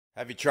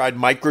Have you tried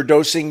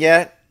microdosing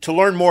yet? To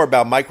learn more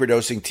about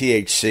microdosing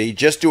THC,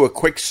 just do a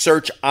quick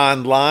search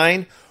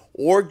online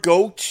or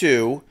go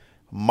to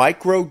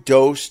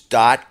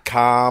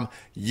microdose.com.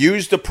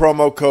 Use the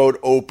promo code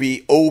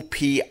OPIE,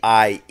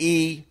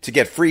 O-P-I-E, to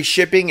get free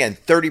shipping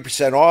and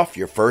 30% off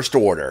your first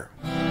order.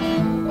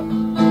 Song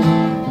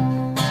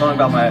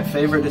about my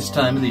favoriteest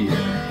time of the year,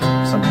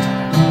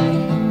 summertime.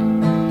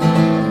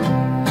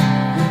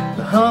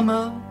 The hum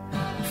of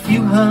a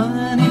few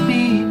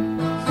honeybees,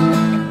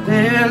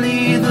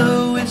 barely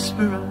the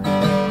whisper of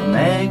a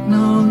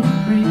magnolia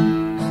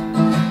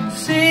breeze,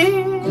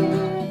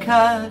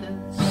 cicadas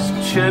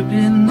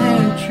chirping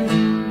their trees.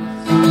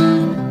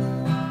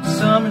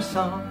 Summer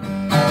song,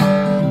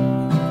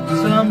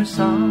 summer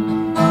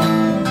song.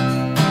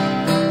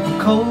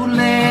 Cold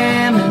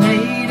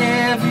lemonade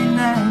every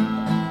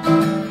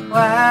night.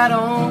 Why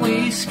don't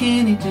we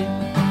skinny dip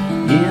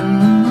in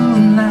the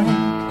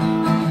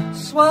moonlight?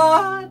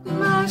 Swat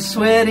my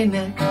sweaty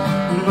neck,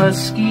 a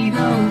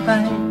mosquito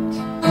bite.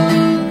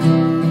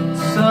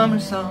 Summer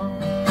song,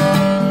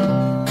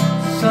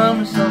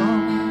 summer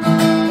song.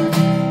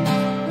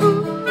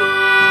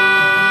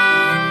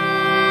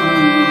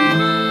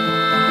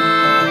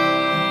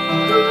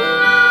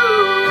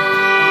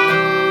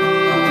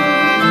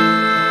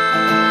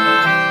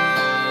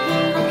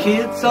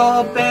 Kids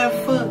all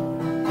barefoot,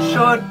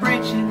 short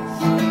breeches,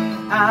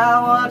 I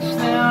watch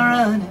them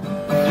running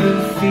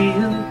through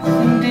fields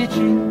and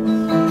ditches.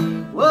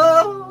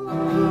 Whoa,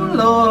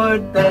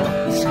 Lord, that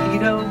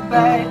mosquito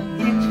bite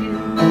itches.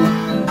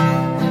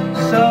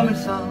 Summer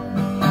song,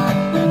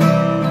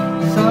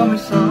 summer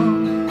song.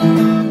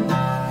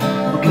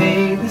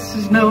 Okay, this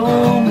is no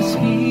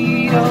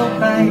mosquito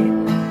bite.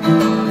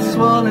 It's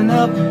swollen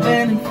up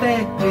and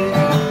infected,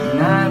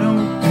 and I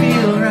don't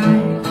feel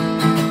right.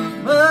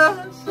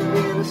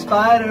 A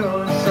spider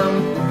or some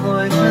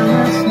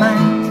poisonous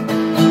mite.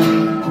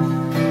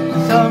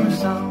 Summer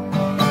song,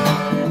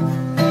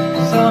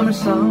 summer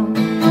song.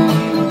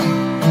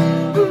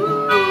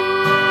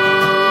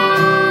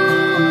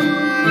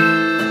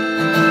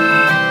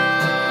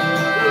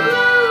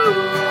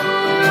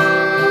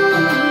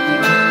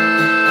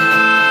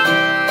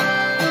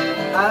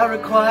 I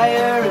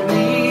require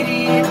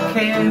immediate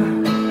care.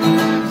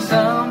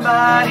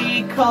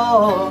 Somebody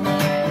call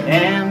an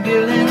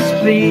ambulance,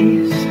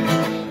 please.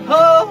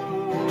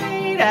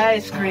 Homemade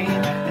ice cream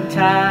and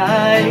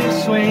tire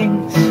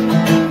swings.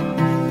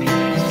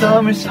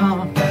 Summer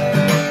song,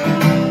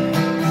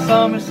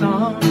 summer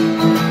song.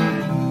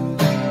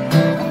 I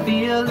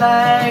feel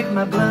like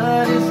my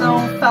blood is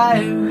on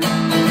fire.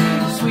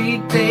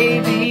 Sweet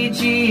baby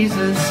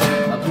Jesus,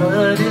 my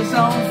blood is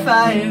on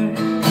fire.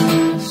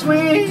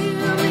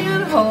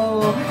 Swimming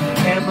whole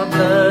and my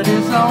blood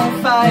is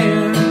on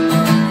fire.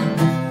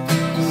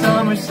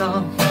 Summer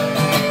song,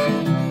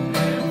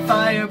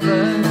 fire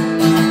blood.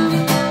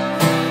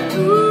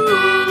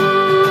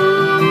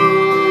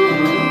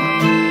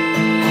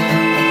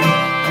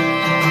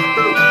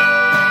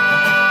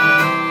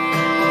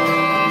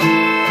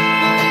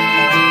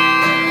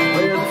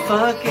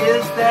 Fuck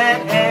is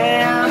that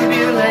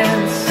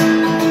ambulance?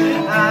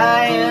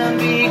 I am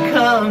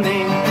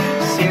becoming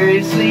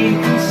seriously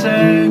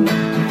concerned.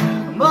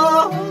 I'm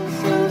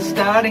also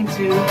starting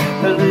to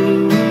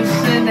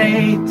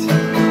hallucinate.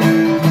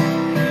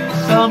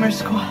 Summer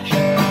squash,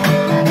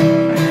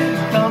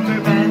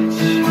 Cumberbatch.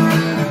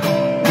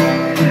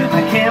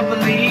 I can't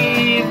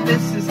believe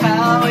this is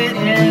how it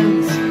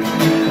ends.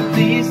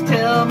 Please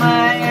tell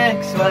my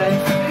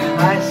ex-wife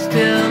I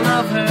still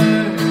love her.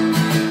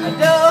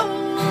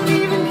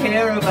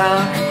 Care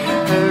about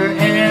her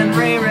and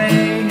Ray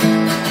Ray.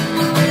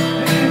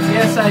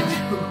 Yes, I do.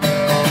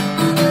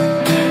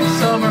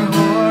 Summer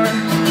whore.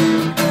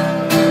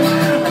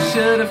 I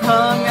should have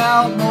hung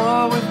out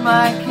more with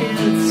my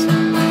kids,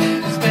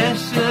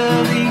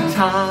 especially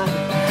Todd,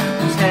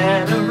 who's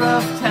had a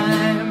rough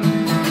time.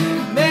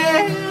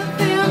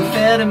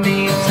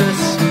 Methamphetamine's a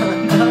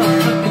son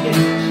of a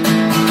bitch.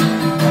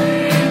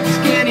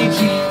 Skinny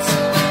jeans,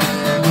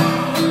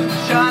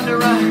 Shonda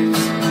Rhimes.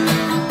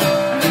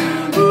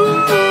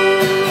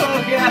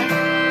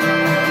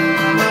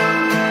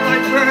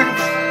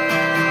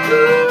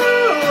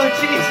 Oh,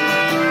 Jesus,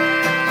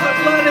 my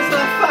blood is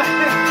on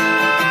fire.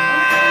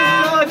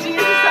 Oh,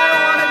 Jesus, I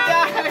don't want to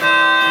die.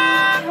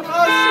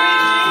 Oh,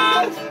 sweet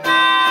Jesus,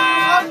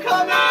 I'm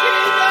coming,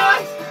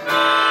 Jesus.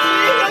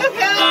 Jesus,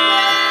 help me.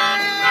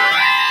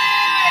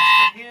 So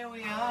here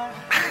we are,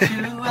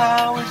 2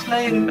 hours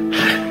later.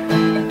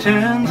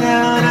 Turns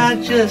out I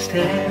just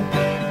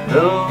had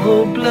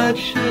low blood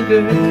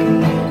sugar.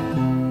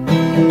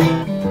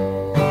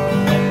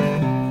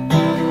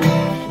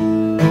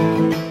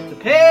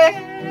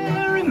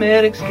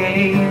 Paramedics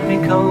gave me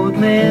cold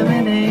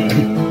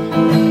lemonade,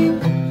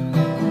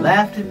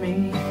 laughed at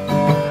me,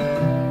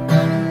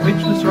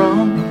 which was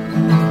wrong,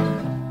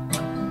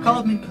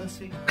 called me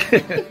pussy.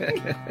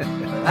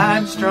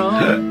 I'm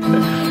strong,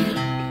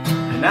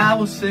 and I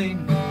will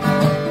sing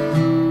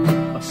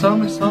my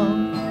summer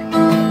song,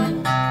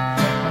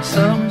 my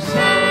summer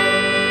song.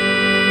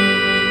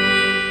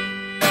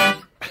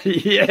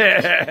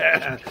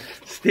 Yeah,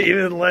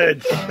 Stephen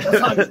Lynch.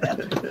 Like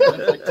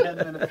 10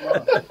 minutes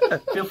long.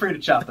 Feel free to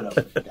chop it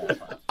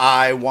up.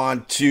 I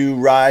want to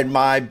ride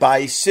my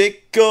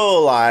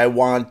bicycle. I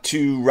want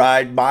to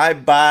ride my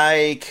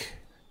bike.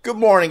 Good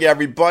morning,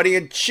 everybody,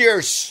 and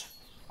cheers.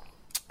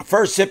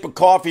 First sip of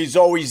coffee is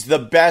always the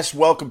best.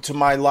 Welcome to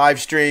my live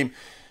stream.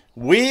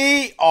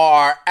 We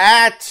are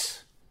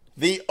at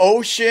the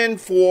ocean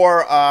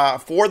for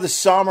the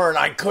summer, and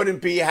I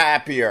couldn't be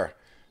happier.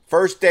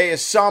 First day of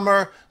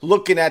summer,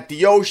 looking at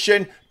the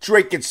ocean,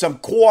 drinking some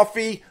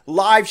coffee,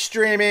 live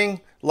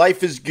streaming.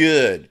 Life is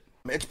good.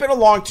 It's been a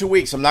long 2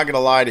 weeks, I'm not going to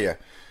lie to you.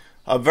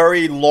 A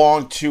very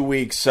long 2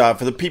 weeks. For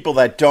the people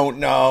that don't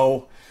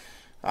know,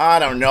 I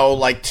don't know,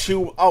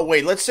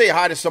 let's say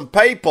hi to some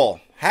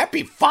people.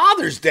 Happy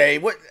Father's Day.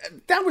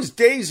 That was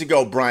days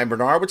ago, Brian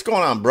Bernard. What's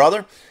going on,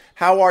 brother?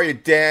 How are you,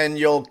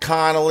 Daniel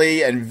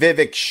Connolly and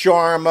Vivek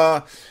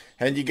Sharma?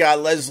 And you got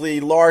Leslie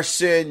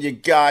Larson, you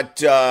got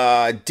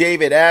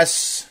David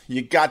S.,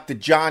 you got the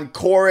John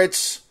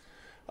Koritz,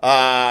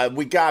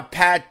 we got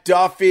Pat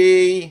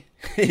Duffy.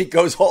 He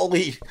goes,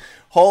 holy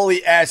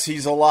S,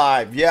 he's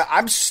alive. Yeah,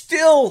 I'm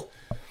still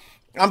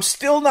not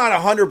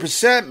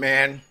 100%,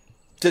 man,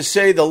 to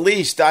say the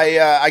least.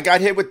 I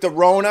got hit with the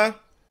Rona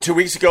 2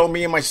 weeks ago.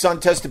 Me and my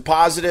son tested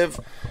positive,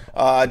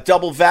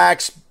 double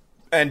vax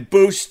and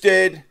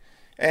boosted.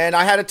 And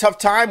I had a tough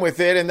time with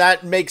it, and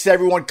that makes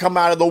everyone come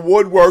out of the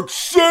woodwork.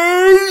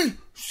 Say.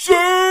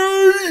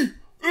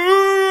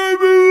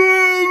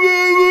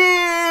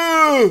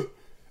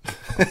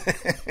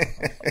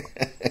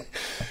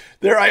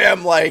 There I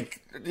am,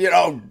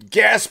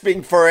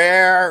 gasping for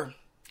air,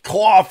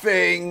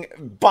 coughing,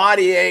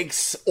 body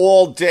aches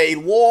all day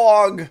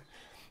long.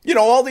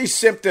 All these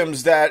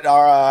symptoms that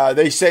are,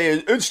 they say,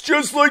 it's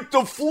just like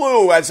the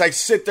flu. As I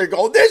sit there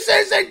going, this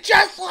isn't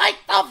just like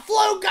the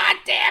flu,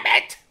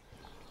 goddammit.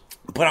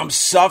 But I'm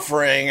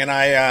suffering, and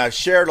I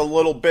shared a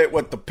little bit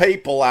with the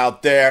people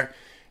out there,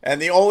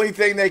 and the only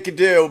thing they could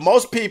do,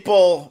 most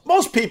people,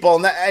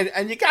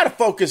 and you got to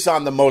focus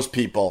on the most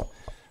people.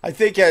 I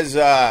think as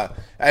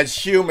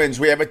humans,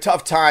 we have a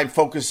tough time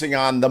focusing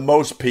on the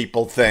most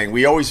people thing.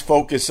 We always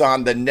focus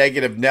on the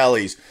negative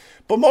Nellies,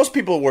 but most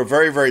people were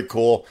very, very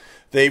cool.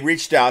 They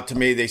reached out to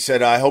me. They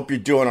said, I hope you're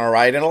doing all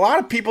right. And a lot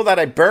of people that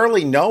I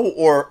barely know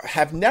or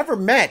have never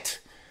met,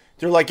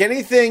 they're like,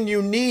 anything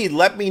you need,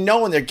 let me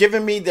know. And they're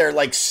giving me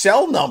their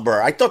cell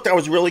number. I thought that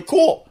was really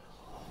cool.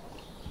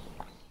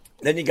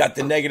 Then you got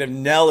the negative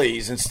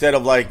Nellies. Instead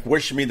of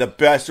wishing me the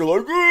best, they're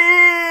like,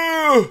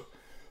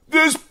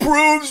 this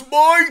proves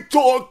my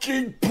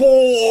talking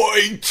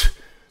point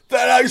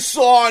that I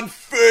saw on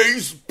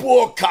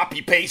Facebook.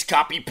 Copy, paste,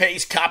 copy,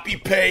 paste, copy,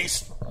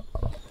 paste.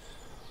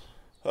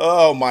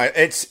 Oh my,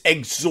 it's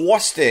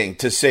exhausting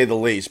to say the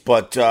least.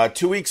 But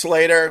 2 weeks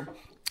later,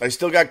 I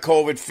still got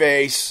COVID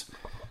face.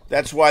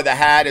 That's why the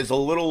hat is a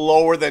little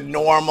lower than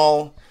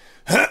normal.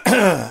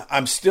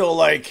 I'm still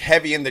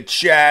heavy in the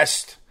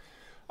chest.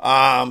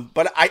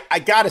 But I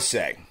gotta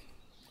say,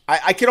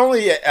 I can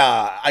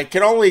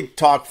only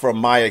talk from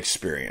my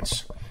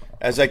experience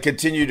as I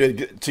continue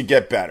to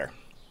get better.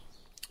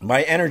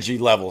 My energy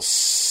level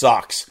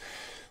sucks.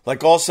 All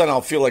of a sudden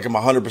I'll feel like I'm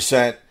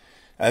 100%,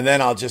 and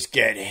then I'll just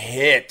get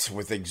hit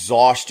with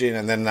exhaustion,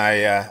 and then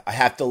I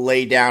have to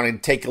lay down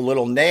and take a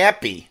little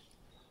nappy.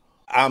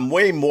 I'm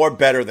way more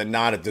better than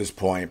not at this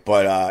point,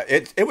 but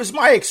it was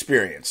my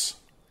experience.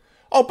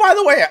 Oh, by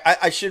the way,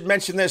 I should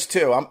mention this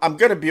too. I'm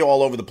going to be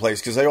all over the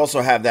place because I also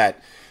have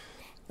that,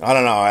 I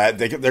don't know,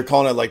 they're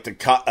calling it the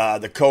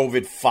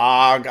COVID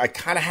fog. I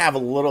kind of have a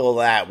little of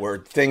that where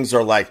things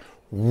are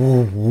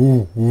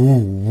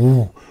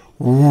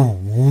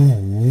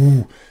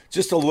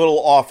just a little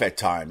off at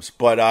times.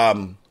 But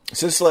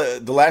since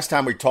the last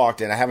time we talked,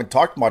 and I haven't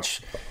talked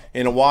much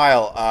in a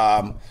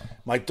while,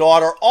 my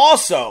daughter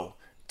also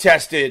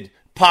tested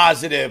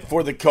positive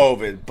for the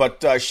COVID,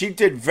 but she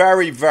did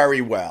very, very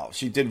well.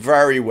 She did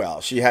very well.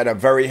 She had a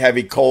very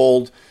heavy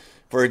cold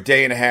for a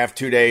day and a half,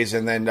 2 days,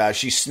 and then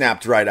she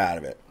snapped right out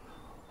of it,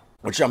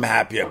 which I'm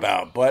happy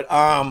about. But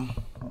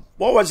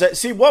what was I?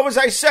 See, what was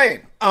I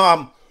saying?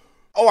 Oh,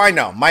 I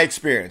know, my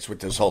experience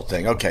with this whole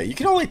thing. Okay, you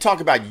can only talk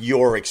about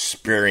your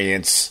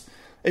experience.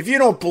 If you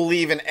don't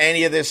believe in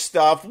any of this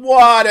stuff,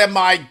 what am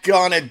I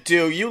gonna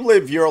do? You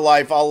live your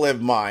life, I'll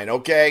live mine,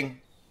 okay?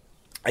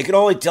 I can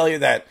only tell you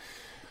that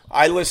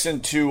I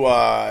listen to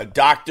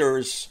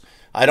doctors.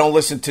 I don't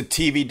listen to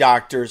TV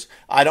doctors.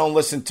 I don't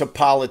listen to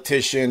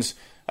politicians.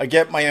 I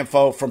get my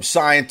info from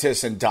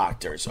scientists and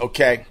doctors,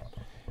 okay?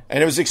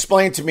 And it was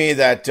explained to me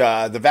that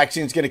the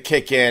vaccine's going to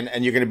kick in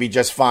and you're going to be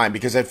just fine.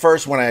 Because at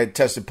first when I had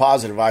tested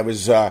positive, I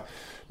was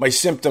my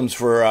symptoms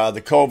for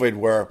the COVID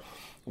were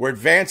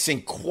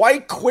advancing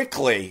quite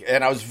quickly.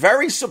 And I was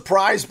very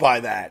surprised by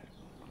that.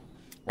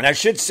 And I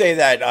should say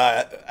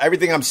that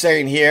everything I'm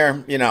saying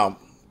here, you know,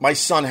 my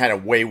son had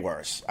it way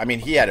worse. I mean,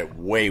 he had it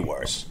way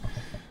worse.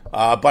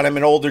 But I'm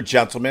an older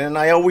gentleman, and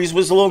I always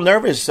was a little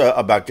nervous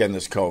about getting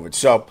this COVID.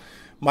 So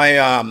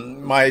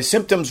my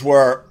symptoms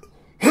were,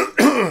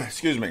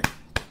 excuse me,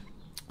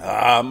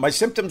 My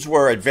symptoms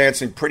were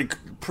advancing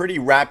pretty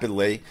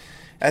rapidly,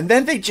 and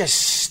then they just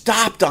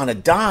stopped on a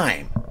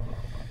dime.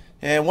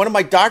 And one of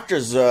my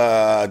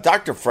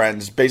doctor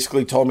friends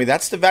basically told me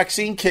that's the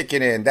vaccine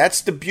kicking in.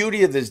 That's the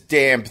beauty of this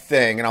damn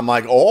thing. And I'm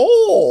like,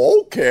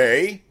 oh,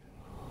 okay.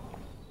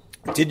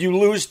 Did you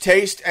lose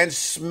taste and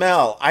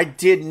smell? I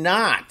did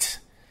not.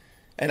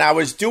 And I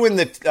was doing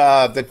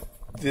the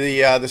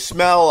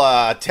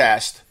smell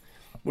test,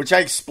 which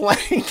I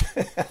explained.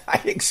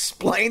 I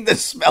explained the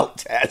smell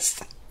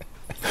test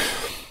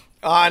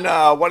on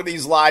one of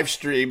these live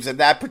streams, and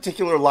that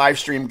particular live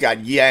stream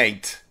got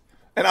yanked.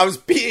 And I was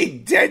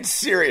being dead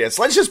serious.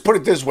 Let's just put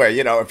it this way,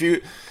 if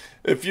you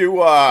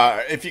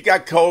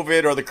got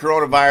COVID or the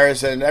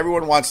coronavirus, and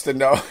everyone wants to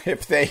know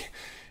if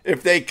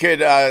they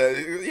could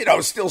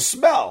still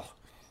smell.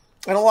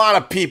 And a lot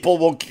of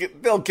people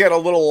they'll get a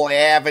little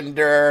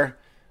lavender,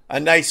 a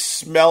nice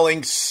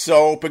smelling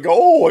soap, and go,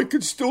 "Oh, I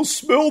can still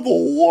smell the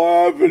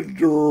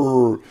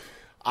lavender."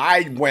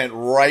 I went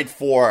right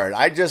for it.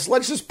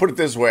 Let's just put it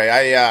this way.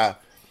 I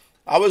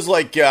was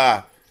like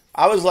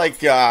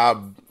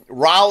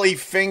Raleigh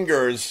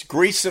Fingers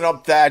greasing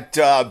up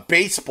that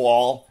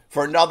baseball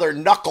for another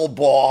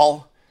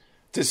knuckleball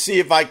to see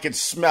if I could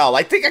smell.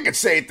 I think I could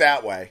say it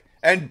that way.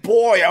 And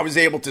boy, I was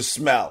able to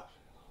smell.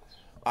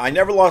 I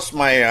never lost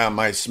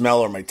my smell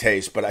or my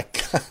taste, but I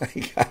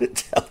gotta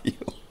tell you,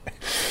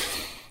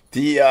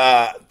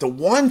 the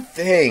one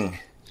thing,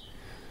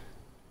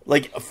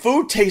 like,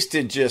 food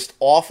tasted just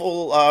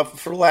awful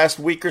for the last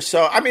week or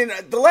so. I mean,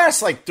 the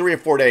last 3 or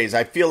 4 days,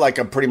 I feel like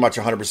I'm pretty much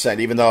 100%,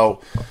 even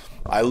though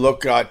I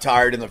look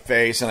tired in the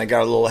face and I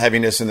got a little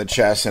heaviness in the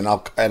chest, and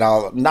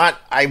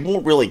I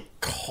won't really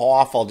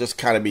cough. I'll just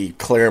kind of be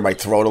clearing my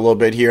throat a little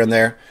bit here and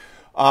there.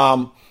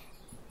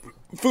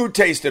 Food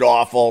tasted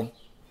awful,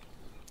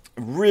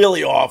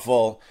 really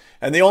awful,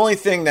 and the only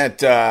thing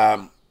that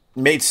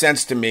made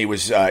sense to me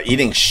was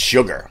eating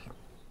sugar.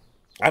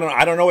 I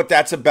don't know what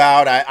that's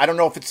about. I don't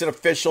know if it's an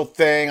official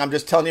thing. I'm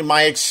just telling you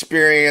my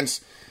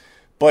experience.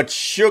 But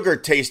sugar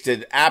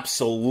tasted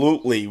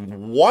absolutely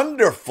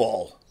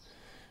wonderful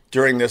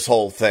during this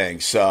whole thing.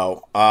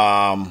 So,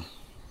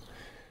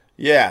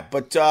 yeah.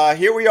 But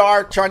here we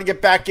are trying to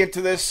get back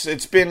into this.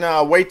 It's been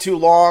way too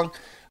long.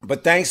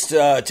 But thanks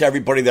to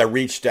everybody that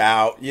reached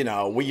out.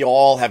 We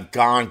all have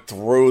gone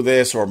through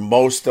this, or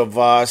most of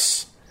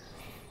us.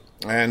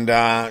 And,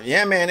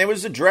 yeah, man, it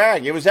was a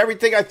drag. It was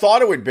everything I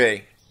thought it would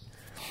be.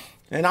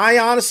 And I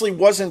honestly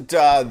wasn't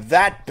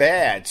that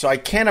bad. So I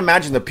can't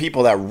imagine the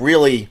people that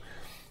really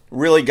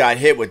got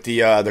hit with the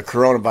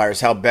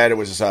coronavirus, how bad it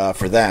was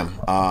for them.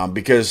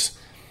 Because,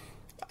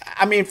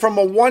 I mean, from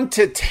a 1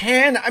 to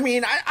 10, I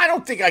mean, I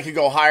don't think I could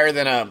go higher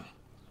than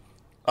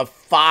a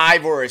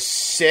 5 or a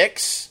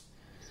 6.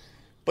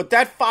 But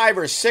that 5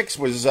 or 6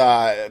 was,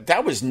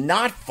 that was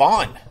not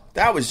fun.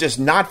 That was just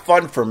not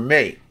fun for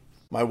me.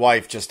 My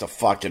wife, just a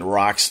fucking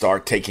rock star,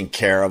 taking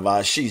care of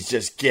us. She's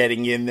just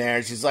getting in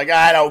there. She's like,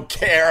 I don't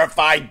care if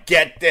I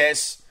get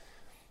this.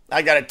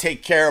 I got to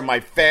take care of my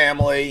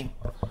family.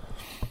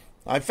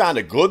 I found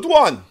a good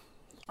one.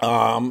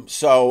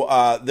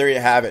 So there you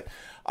have it.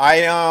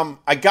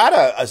 I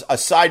got a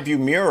side view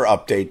mirror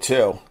update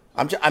too.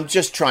 I'm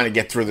just trying to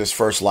get through this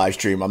first live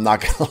stream. I'm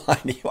not gonna lie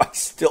to you. I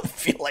still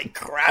feel like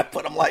crap,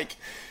 but I'm like,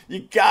 you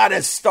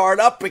gotta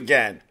start up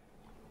again.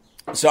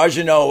 So as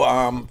you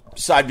know,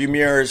 side view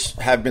mirrors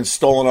have been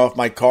stolen off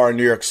my car in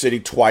New York City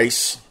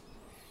twice.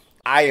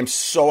 I am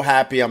so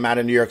happy I'm out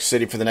of New York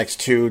City for the next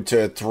 2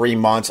 to 3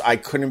 months. I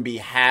couldn't be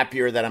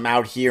happier that I'm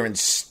out here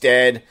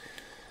instead.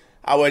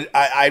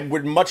 I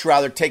would much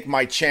rather take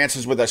my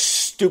chances with a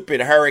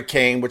stupid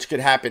hurricane, which could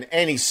happen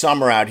any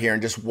summer out here,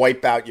 and just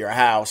wipe out your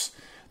house,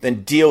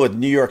 than deal with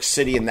New York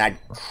City and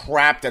that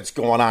crap that's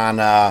going on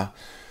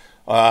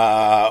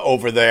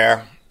over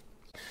there.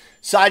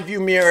 Side view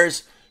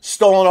mirrors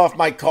stolen off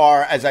my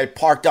car as I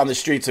parked on the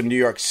streets of New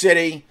York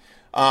City.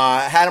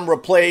 Had them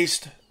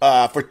replaced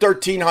for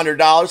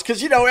 $1,300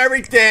 because,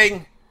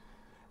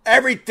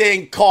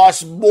 everything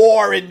costs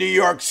more in New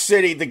York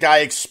City, the guy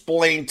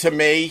explained to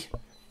me.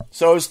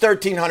 So it was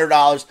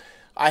 $1,300.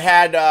 I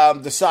had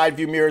the side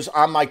view mirrors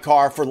on my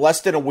car for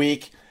less than a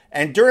week.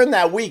 And during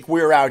that week,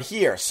 we were out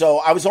here. So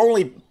I was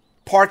only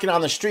parking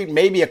on the street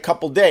maybe a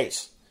couple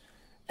days.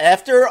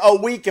 After a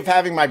week of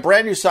having my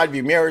brand new side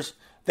view mirrors,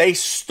 they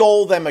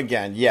stole them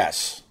again.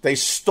 Yes, they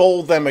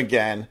stole them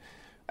again.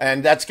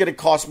 And that's going to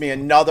cost me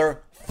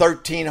another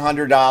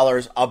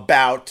 $1,300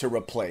 about to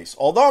replace.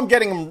 Although I'm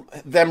getting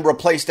them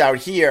replaced out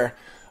here,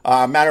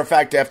 matter of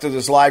fact, after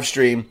this live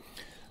stream,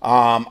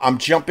 I'm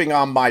jumping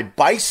on my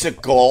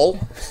bicycle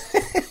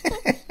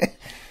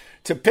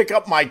to pick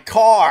up my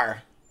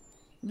car.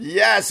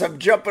 Yes, I'm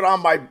jumping on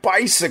my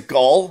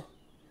bicycle.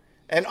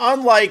 And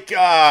unlike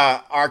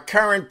our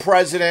current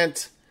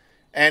president,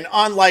 and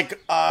unlike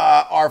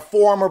our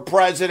former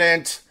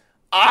president,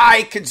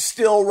 I can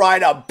still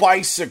ride a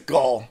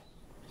bicycle.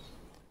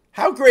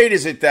 How great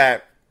is it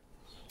that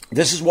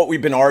this is what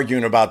we've been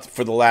arguing about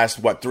for the last,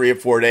 3 or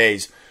 4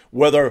 days?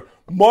 Whether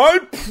my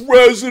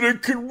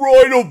president can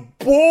ride a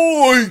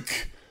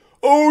bike.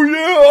 Oh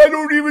yeah, I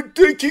don't even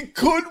think he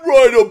could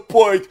ride a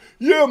bike.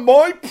 Yeah,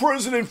 my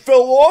president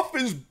fell off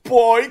his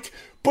bike,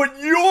 but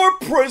your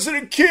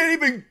president can't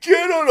even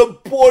get on a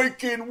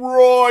bike and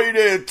ride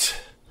it.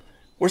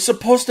 We're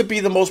supposed to be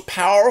the most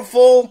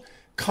powerful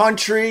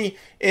country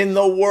in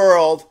the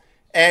world.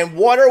 And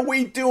what are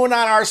we doing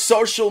on our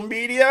social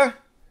media?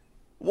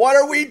 What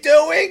are we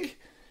doing?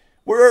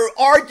 We're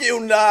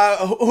arguing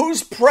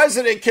whose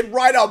president can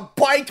ride a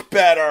bike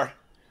better.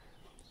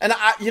 And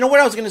you know what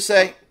I was going to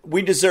say?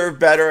 We deserve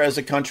better as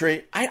a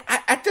country.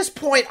 At this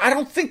point, I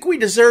don't think we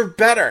deserve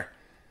better.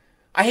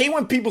 I hate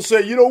when people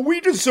say,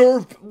 we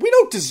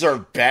don't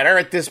deserve better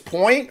at this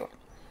point.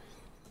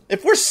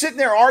 If we're sitting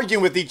there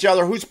arguing with each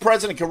other whose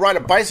president can ride a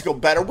bicycle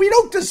better, we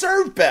don't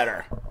deserve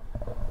better.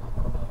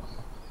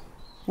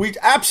 We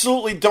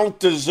absolutely don't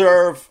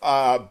deserve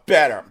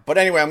better. But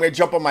anyway, I'm going to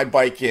jump on my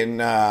bike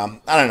in,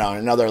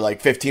 another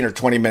like 15 or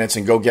 20 minutes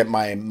and go get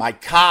my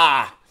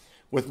car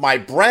with my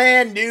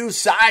brand new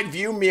side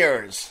view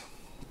mirrors.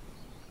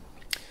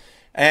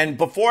 And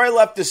before I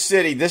left the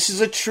city, this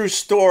is a true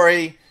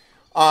story.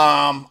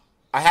 I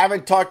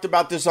haven't talked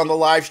about this on the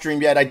live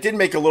stream yet. I did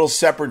make a little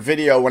separate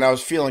video when I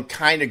was feeling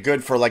kind of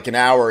good for like an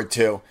hour or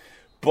two.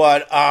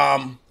 But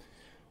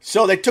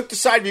so they took the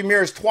side view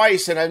mirrors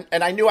twice, and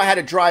I knew I had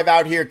to drive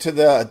out here to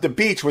the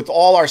beach with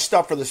all our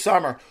stuff for the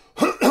summer.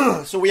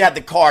 So we had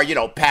the car,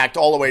 packed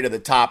all the way to the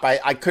top.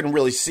 I couldn't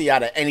really see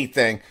out of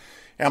anything.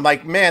 And I'm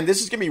like, man,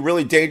 this is going to be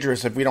really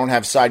dangerous if we don't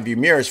have side view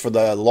mirrors for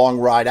the long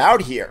ride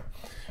out here.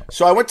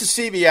 So I went to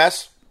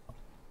CVS,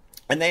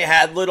 and they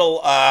had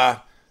little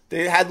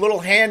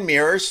hand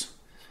mirrors,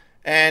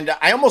 and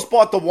I almost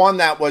bought the one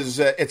that was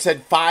it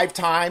said 5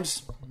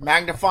 times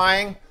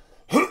magnifying.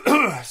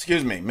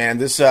 Excuse me, man.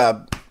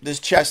 This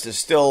chest is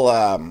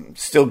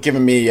still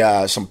giving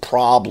me some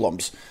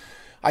problems.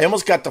 I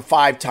almost got the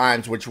 5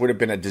 times, which would have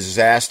been a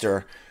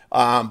disaster.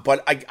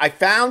 But I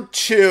found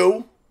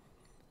 2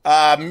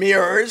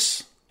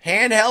 mirrors,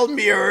 handheld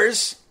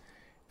mirrors.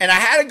 And I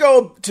had to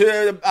go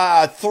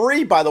to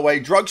 3, by the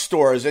way,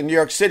 drugstores in New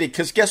York City,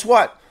 because guess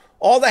what?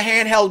 All the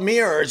handheld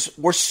mirrors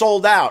were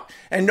sold out.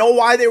 And know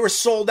why they were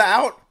sold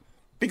out?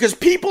 Because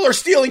people are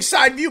stealing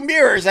side view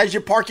mirrors as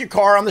you park your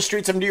car on the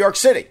streets of New York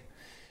City.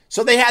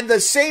 So they had the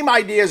same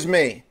idea as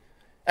me.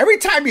 Every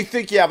time you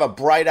think you have a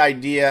bright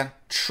idea,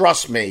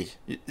 trust me,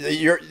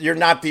 you're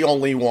not the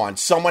only one.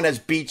 Someone has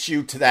beat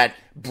you to that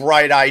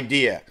bright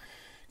idea.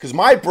 Because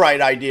my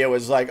bright idea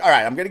was like, all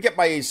right, I'm going to get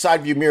my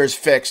side view mirrors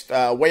fixed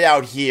way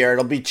out here.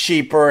 It'll be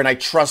cheaper, and I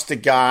trust the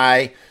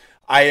guy.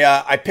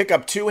 I pick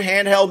up 2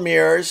 handheld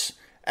mirrors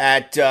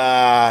at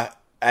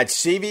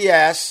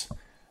CVS.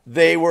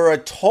 They were a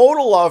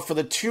total of, for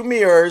the 2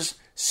 mirrors,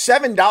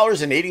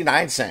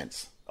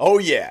 $7.89. Oh,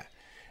 yeah.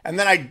 And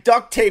then I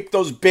duct taped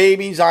those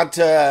babies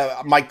onto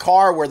my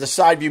car where the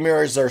side view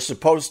mirrors are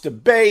supposed to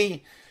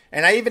be.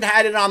 And I even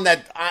had it on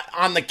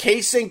the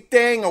casing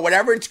thing or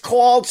whatever it's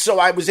called, so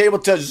I was able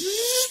to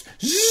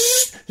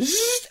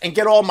and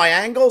get all my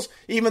angles,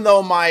 even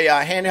though my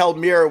handheld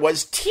mirror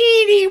was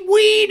teeny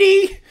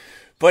weeny.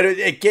 But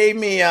it gave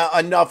me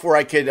enough where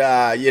I could,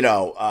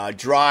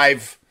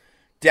 drive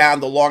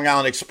down the Long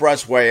Island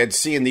Expressway and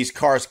seeing these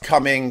cars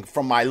coming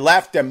from my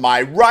left and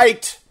my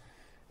right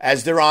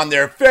as they're on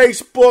their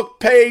Facebook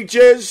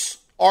pages,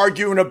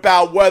 arguing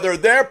about whether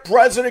their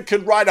president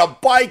could ride a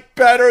bike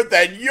better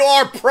than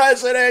your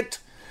president.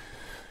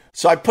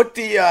 So I put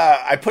the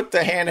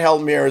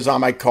handheld mirrors on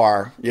my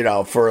car,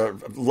 for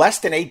less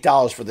than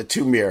 $8 for the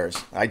 2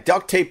 mirrors. I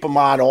duct tape them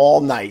on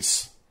all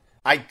nice.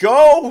 I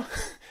go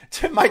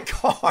to my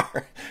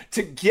car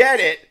to get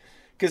it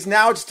because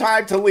now it's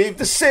time to leave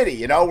the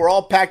city. We're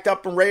all packed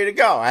up and ready to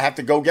go. I have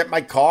to go get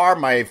my car.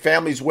 My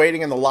family's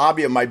waiting in the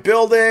lobby of my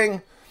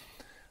building.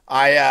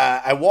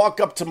 I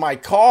walk up to my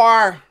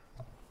car.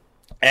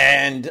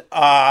 And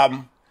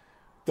the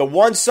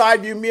one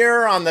side view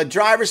mirror on the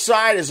driver's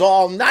side is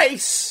all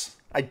nice.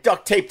 I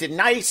duct taped it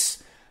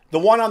nice. The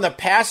one on the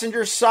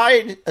passenger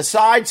side,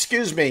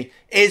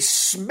 is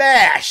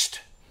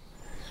smashed.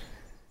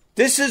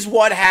 This is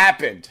what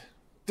happened.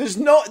 There's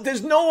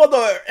no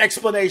other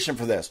explanation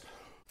for this.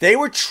 They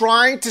were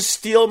trying to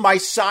steal my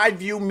side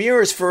view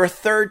mirrors for a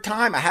 3rd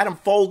time. I had them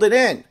folded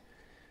in.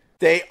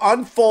 They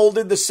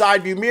unfolded the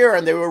side view mirror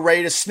and they were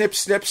ready to snip,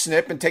 snip,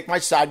 snip and take my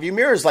side view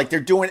mirrors like they're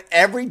doing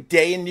every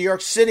day in New York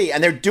City.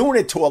 And they're doing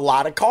it to a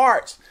lot of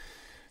cars.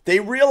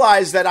 They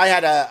realized that I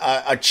had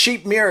a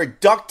cheap mirror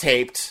duct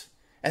taped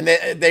and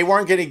they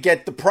weren't going to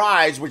get the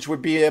prize, which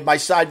would be my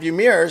side view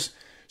mirrors.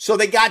 So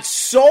they got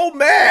so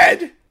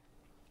mad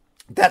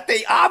that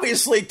they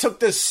obviously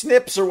took the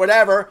snips or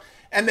whatever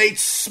and they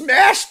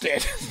smashed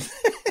it.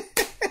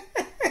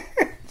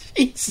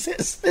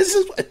 Jesus, this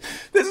is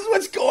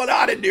what's going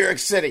on in New York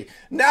City.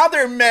 Now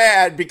they're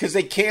mad because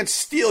they can't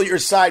steal your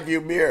side view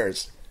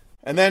mirrors.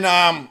 And then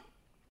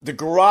the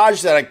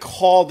garage that I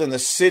called in the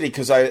city,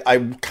 because I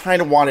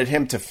kind of wanted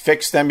him to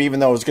fix them, even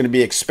though it was going to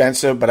be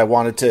expensive, but I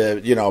wanted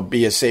to,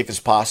 be as safe as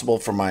possible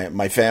for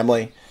my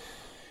family.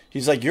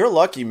 He's like, you're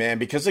lucky, man,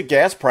 because of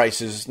gas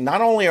prices. Not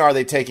only are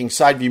they taking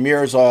side view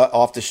mirrors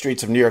off the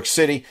streets of New York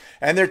City,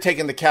 and they're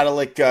taking the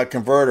catalytic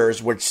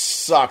converters, which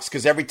sucks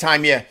because every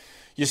time you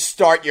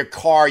start your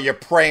car, you're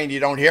praying you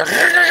don't hear,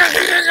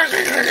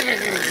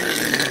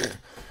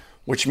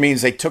 which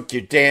means they took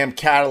your damn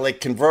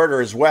catalytic converter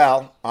as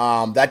well.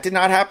 That did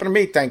not happen to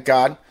me, thank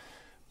God.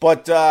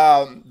 But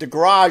the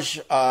garage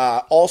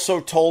also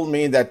told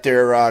me that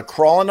they're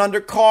crawling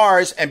under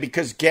cars, and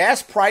because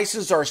gas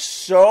prices are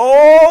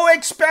so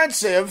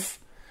expensive,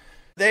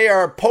 they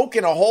are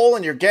poking a hole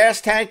in your gas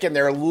tank, and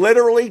they're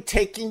literally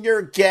taking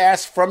your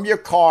gas from your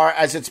car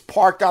as it's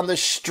parked on the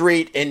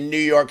street in New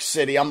York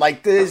City. I'm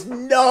like, there's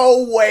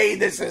no way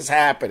this is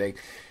happening.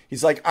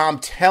 He's like, I'm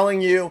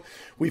telling you,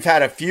 we've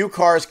had a few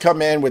cars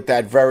come in with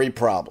that very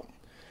problem.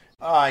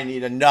 I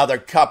need another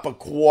cup of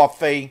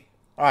coffee.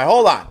 All right,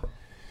 hold on.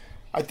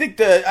 I think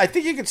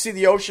you can see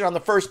the ocean on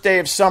the first day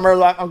of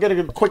summer. I'm going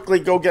to quickly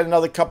go get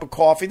another cup of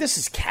coffee. This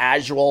is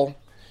casual.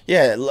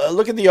 Yeah,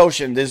 look at the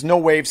ocean. There's no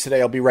waves today.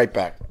 I'll be right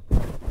back.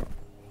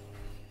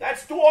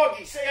 That's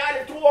Doggy. Say hi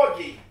to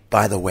Doggy.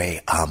 By the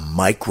way, I'm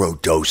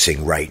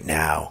microdosing right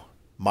now.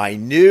 My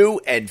new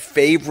and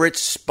favorite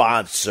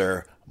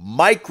sponsor,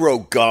 Micro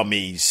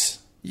Gummies.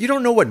 You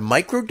don't know what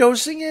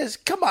microdosing is?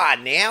 Come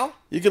on now.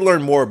 You can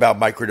learn more about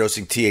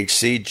microdosing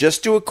THC.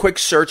 Just do a quick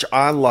search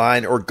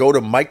online or go to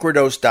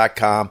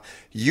microdose.com.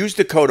 Use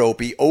the code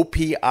OPIE,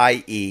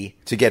 O-P-I-E,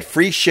 to get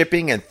free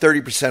shipping and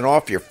 30%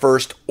 off your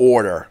first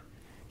order.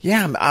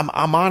 Yeah,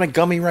 I'm on a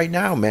gummy right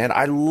now, man.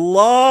 I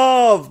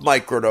love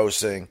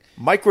microdosing.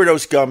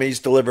 Microdose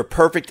gummies deliver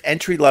perfect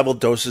entry-level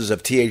doses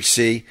of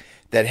THC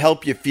that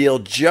help you feel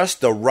just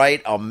the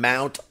right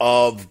amount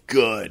of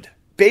good.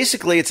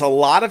 Basically, it's a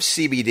lot of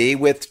CBD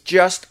with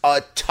just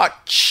a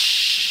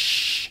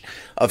touch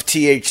of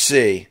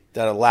THC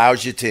that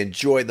allows you to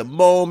enjoy the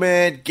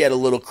moment, get a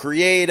little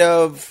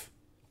creative.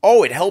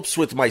 Oh, it helps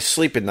with my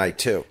sleep at night,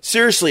 too.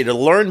 Seriously, to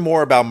learn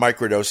more about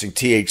microdosing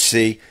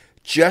THC,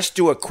 just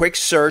do a quick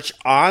search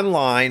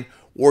online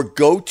or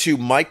go to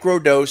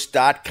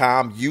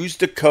microdose.com. Use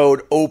the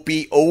code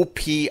OPIE,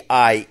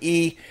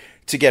 O-P-I-E,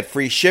 to get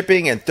free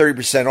shipping and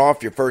 30%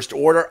 off your first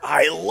order.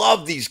 I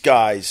love these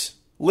guys.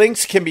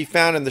 Links can be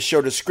found in the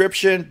show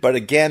description, but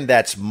again,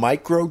 that's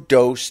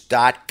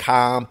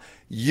microdose.com.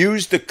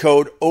 Use the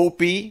code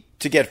OPIE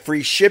to get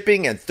free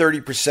shipping and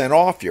 30%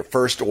 off your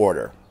first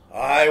order.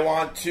 I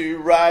want to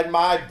ride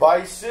my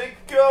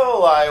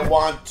bicycle. I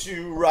want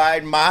to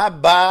ride my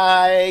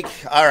bike.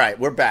 All right,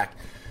 we're back.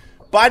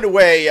 By the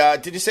way,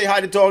 did you say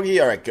hi to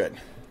Doggy? All right, good.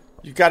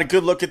 You got a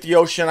good look at the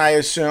ocean, I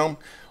assume.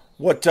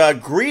 What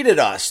greeted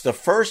us the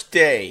first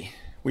day,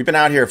 we've been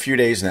out here a few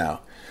days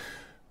now,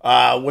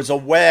 was a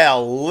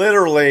whale,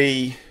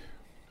 literally,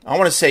 I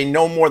want to say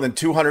no more than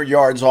 200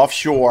 yards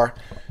offshore,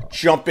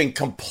 jumping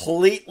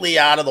completely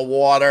out of the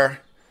water.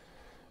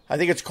 I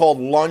think it's called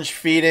lunge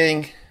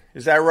feeding.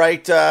 Is that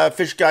right?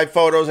 Fish Guy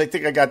Photos, I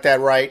think I got that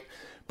right.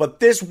 But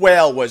this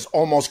whale was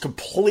almost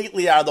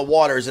completely out of the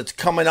water as it's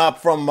coming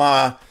up from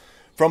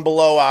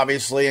below,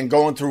 obviously, and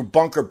going through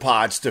bunker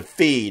pods to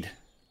feed.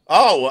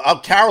 Oh,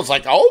 Carol's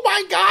like, oh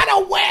my God, a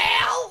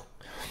whale!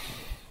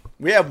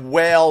 We have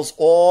whales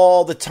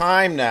all the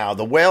time now.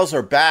 The whales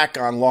are back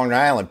on Long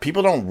Island.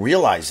 People don't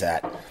realize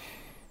that.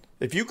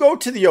 If you go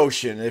to the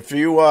ocean, if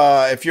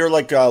you're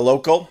like a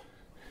local,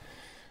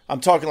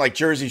 I'm talking like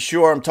Jersey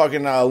Shore, I'm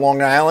talking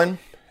Long Island,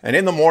 and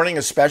in the morning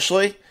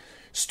especially,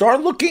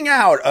 start looking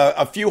out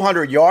a few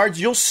hundred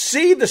yards. You'll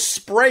see the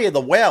spray of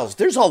the whales.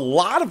 There's a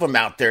lot of them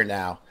out there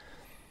now.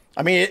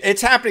 I mean,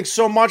 it's happening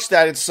so much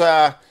that it's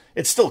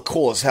still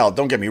cool as hell.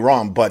 Don't get me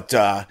wrong, but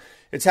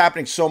it's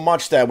happening so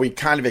much that we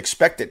kind of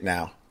expect it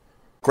now.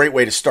 Great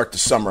way to start the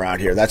summer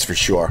out here, that's for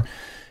sure.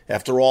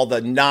 After all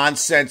the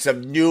nonsense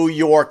of New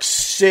York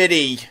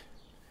City.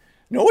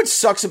 You know what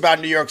sucks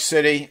about New York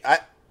City? I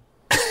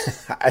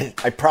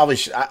probably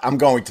should. I'm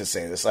going to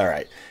say this, all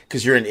right,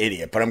 because you're an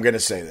idiot, but I'm going to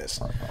say this.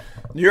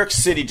 New York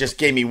City just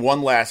gave me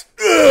one last,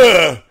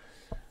 ugh!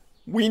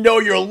 We know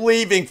you're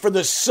leaving for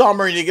the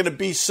summer and you're going to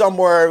be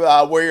somewhere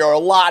where you're a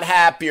lot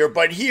happier,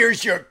 but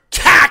here's your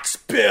tax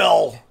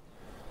bill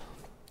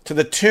to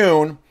the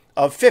tune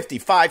of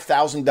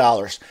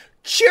 $55,000.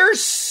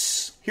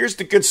 Cheers! Here's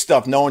the good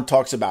stuff no one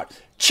talks about.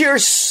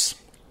 Cheers!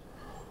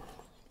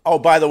 Oh,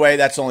 by the way,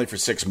 that's only for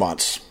 6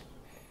 months.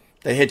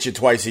 They hit you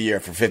twice a year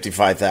for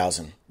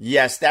 $55,000.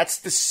 Yes, that's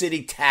the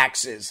city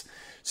taxes.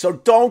 So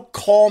don't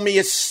call me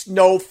a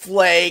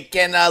snowflake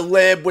and a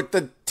lib with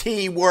the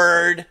T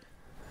word.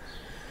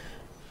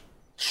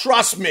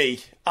 Trust me,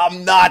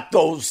 I'm not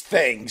those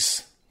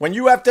things. When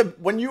you have to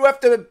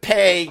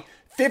pay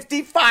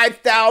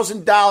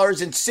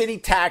 $55,000 in city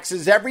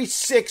taxes every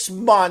 6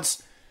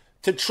 months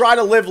to try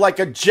to live like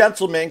a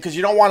gentleman because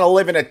you don't want to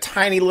live in a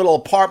tiny little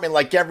apartment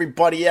like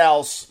everybody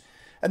else.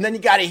 And then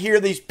you got to hear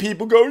these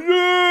people go,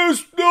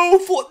 yes, no,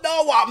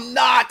 I'm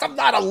not. I'm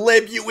not a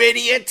lib, you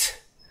idiot.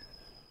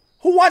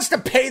 Who wants to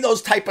pay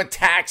those type of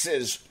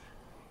taxes?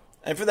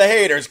 And for the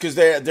haters, because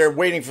they're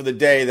waiting for the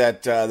day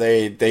that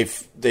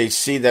they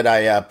see that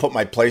I put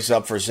my place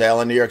up for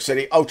sale in New York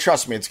City. Oh,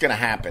 trust me, it's going to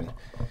happen.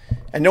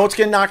 And know what's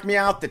going to knock me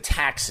out? The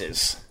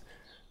taxes.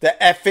 The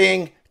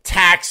effing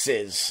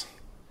taxes.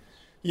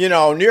 You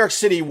know, New York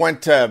City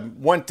went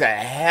to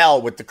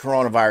hell with the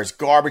coronavirus.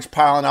 Garbage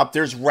piling up.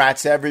 There's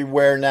rats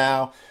everywhere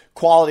now.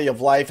 Quality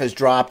of life has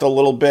dropped a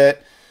little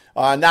bit.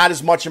 Not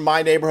as much in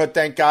my neighborhood,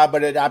 thank God,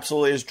 but it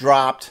absolutely has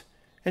dropped.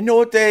 And know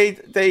what they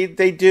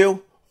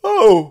do?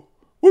 Oh,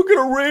 we're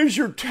going to raise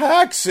your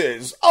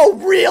taxes. Oh,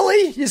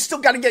 really? You still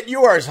got to get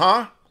yours,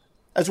 huh?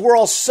 As we're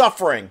all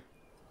suffering.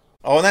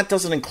 Oh, and that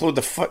doesn't include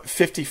the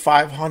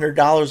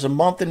 $5,500 a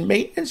month in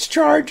maintenance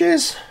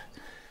charges.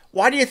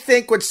 Why do you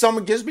think when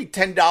someone gives me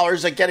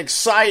 $10, I get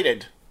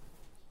excited?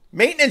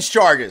 Maintenance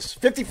charges,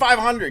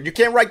 $5,500. You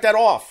can't write that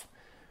off.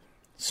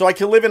 So I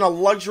can live in a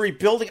luxury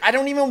building. I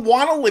don't even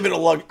want to live in a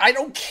luxury. I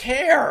don't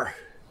care.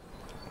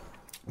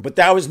 But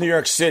that was New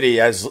York City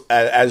as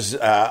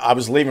I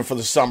was leaving for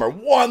the summer.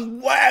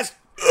 One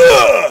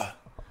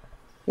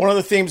of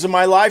the themes of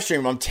my live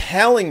stream. I'm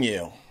telling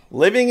you,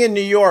 living in New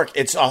York,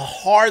 it's a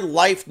hard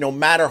life no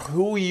matter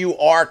who you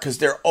are, because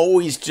they're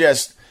always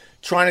just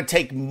trying to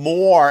take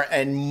more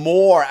and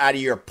more out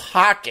of your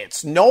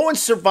pockets. No one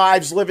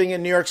survives living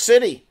in New York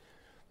City.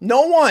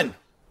 No one.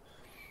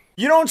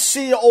 You don't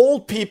see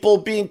old people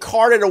being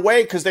carted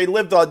away because they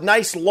lived a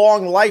nice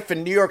long life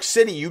in New York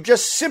City. You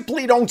just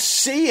simply don't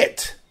see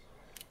it.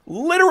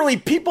 Literally,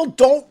 people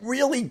don't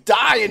really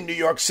die in New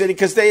York City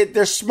because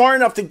they're smart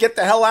enough to get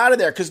the hell out of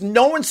there, because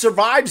no one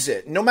survives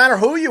it, no matter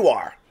who you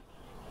are.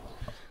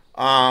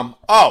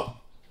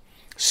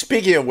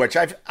 Speaking of which,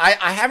 I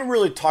haven't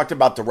really talked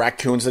about the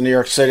raccoons in New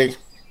York City.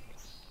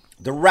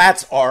 The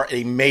rats are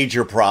a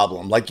major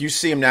problem. Like, you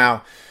see them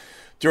now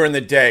during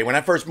the day. When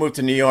I first moved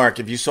to New York,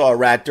 if you saw a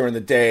rat during the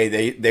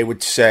day, they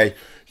would say,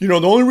 you know,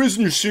 the only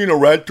reason you're seeing a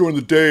rat during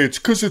the day, it's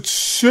because it's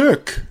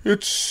sick.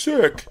 It's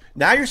sick.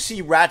 Now you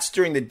see rats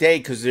during the day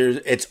because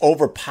it's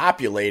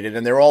overpopulated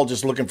and they're all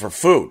just looking for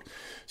food.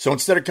 So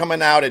instead of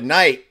coming out at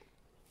night,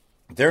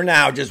 they're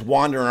now just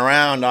wandering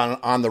around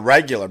on the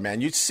regular,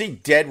 man. You see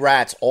dead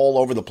rats all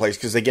over the place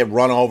because they get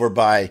run over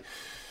by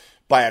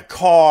a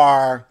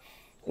car,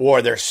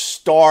 or they're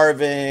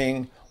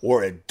starving,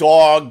 or a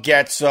dog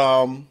gets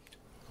them.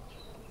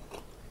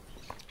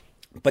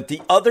 But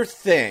the other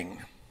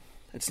thing,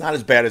 it's not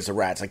as bad as the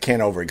rats. I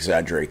can't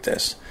over-exaggerate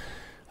this.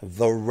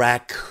 The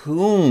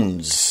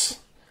raccoons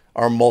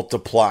are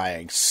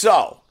multiplying.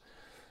 So,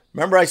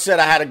 remember I said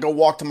I had to go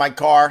walk to my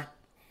car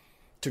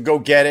to go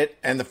get it,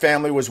 and the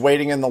family was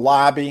waiting in the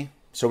lobby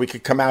so we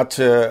could come out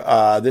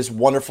to this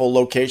wonderful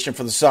location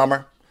for the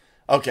summer?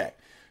 Okay,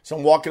 so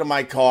I'm walking to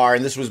my car,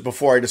 and this was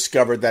before I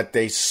discovered that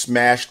they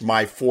smashed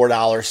my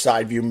 $4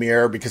 side view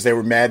mirror because they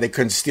were mad they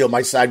couldn't steal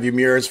my side view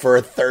mirrors for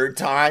a third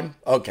time.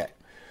 Okay,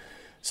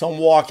 so I'm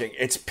walking.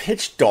 It's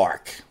pitch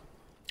dark.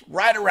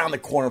 Right around the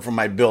corner from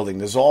my building,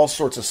 there's all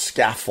sorts of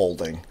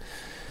scaffolding.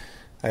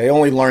 I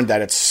only learned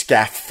that it's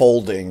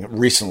scaffolding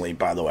recently,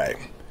 by the way.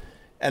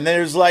 And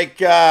there's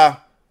like, I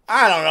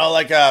don't know,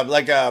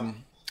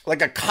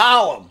 like a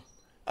column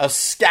of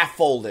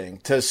scaffolding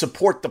to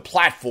support the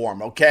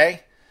platform.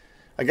 Okay,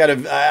 I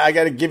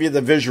gotta give you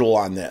the visual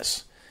on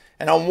this.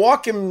 And I'm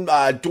walking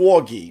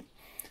Doggy,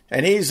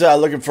 and he's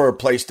looking for a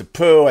place to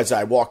poo. As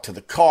I walk to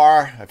the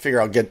car, I figure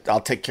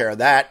I'll take care of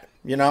that,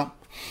 you know,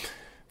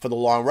 for the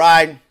long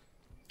ride.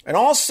 And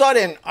all of a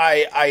sudden,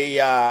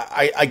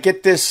 I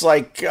get this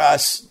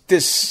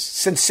this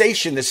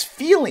sensation, this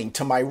feeling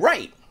to my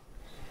right.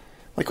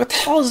 Like, what the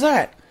hell is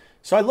that?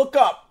 So I look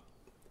up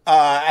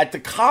at the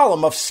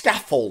column of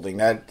scaffolding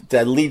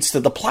that leads to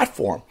the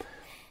platform,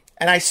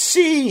 and I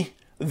see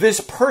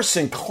this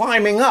person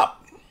climbing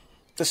up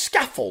the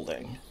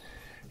scaffolding,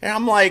 and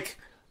I'm like,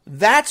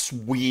 that's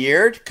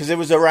weird, because it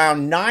was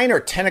around 9 or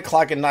 10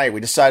 o'clock at night. We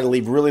decided to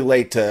leave really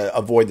late to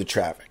avoid the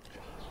traffic.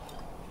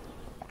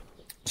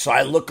 So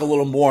I look a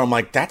little more. I'm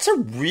like, that's a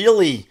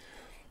really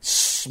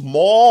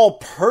small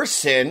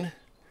person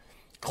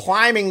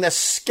climbing the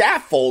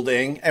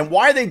scaffolding. And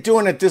why are they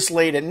doing it this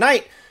late at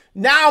night?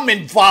 Now I'm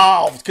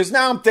involved, because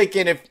now I'm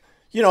thinking, if,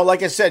 you know,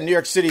 like I said, New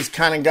York City's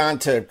kind of gone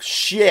to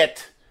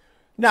shit.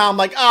 Now I'm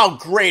like, oh,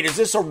 great. Is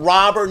this a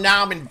robber?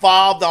 Now I'm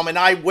involved. I'm an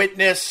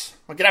eyewitness.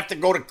 I'm going to have to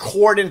go to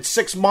court in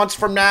 6 months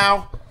from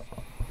now.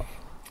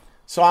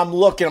 So I'm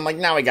looking, I'm like,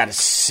 now I got to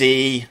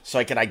see so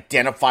I can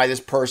identify this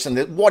person.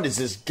 What is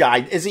this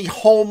guy? Is he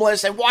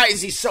homeless? And why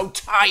is he so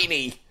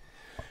tiny?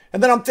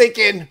 And then I'm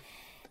thinking,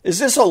 is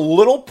this a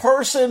little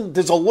person?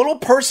 There's a little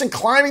person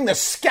climbing the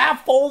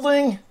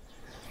scaffolding?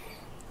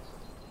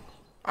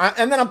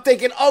 And then I'm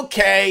thinking,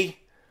 okay,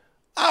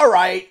 all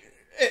right.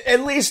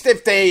 At least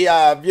if they,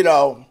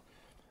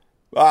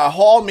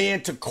 haul me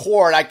into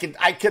court, I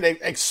could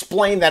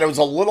explain that it was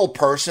a little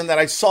person, that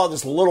I saw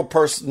this little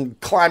person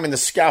climbing the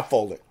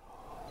scaffolding.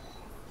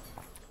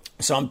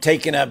 So I'm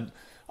taking a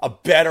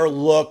better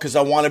look because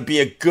I want to be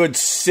a good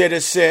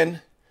citizen.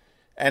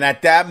 And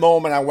at that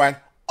moment, I went,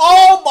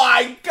 oh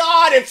my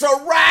God, it's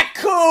a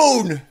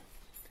raccoon!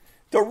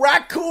 The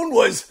raccoon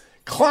was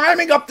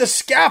climbing up the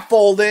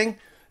scaffolding.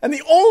 And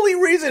the only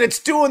reason it's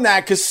doing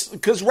that,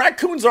 because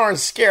raccoons aren't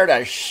scared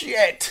of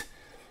shit.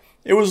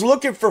 It was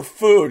looking for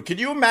food. Could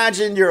you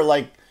imagine you're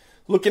like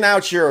looking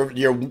out your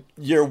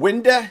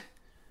window,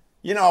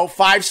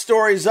 5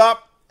 stories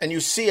up, and you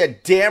see a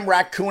damn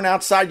raccoon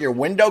outside your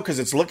window because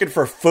it's looking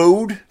for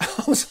food?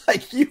 I was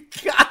like, you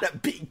gotta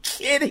be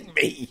kidding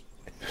me.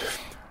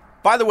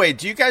 By the way,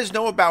 do you guys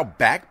know about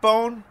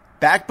Backbone?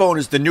 Backbone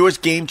is the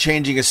newest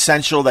game-changing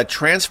essential that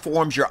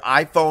transforms your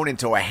iPhone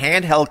into a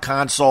handheld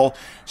console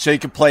so you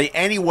can play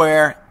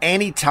anywhere,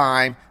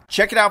 anytime.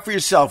 Check it out for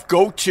yourself.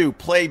 Go to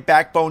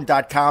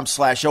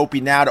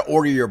playbackbone.com/Opie now to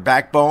order your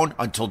Backbone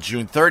until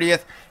June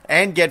 30th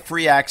and get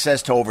free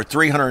access to over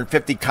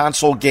 350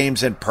 console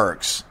games and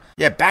perks.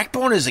 Yeah,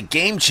 Backbone is a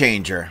game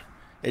changer.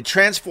 It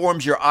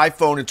transforms your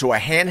iPhone into a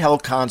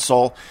handheld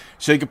console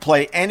so you can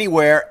play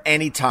anywhere,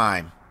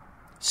 anytime.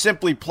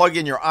 Simply plug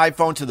in your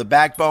iPhone to the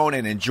Backbone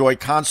and enjoy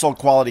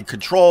console-quality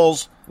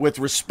controls with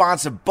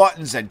responsive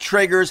buttons and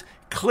triggers,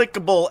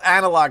 clickable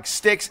analog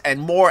sticks, and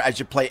more as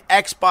you play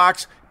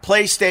Xbox,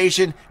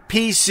 PlayStation,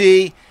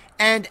 PC,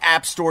 and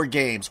App Store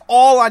games,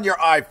 all on your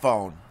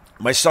iPhone.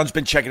 My son's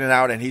been checking it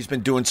out, and he's been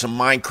doing some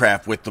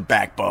Minecraft with the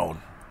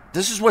Backbone.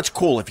 This is what's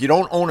cool. If you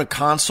don't own a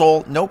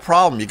console, no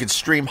problem. You can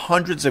stream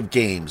hundreds of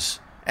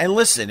games. And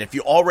listen, if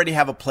you already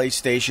have a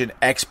PlayStation,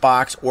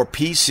 Xbox, or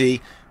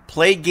PC,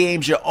 play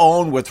games you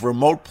own with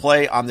Remote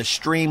Play on the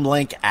Stream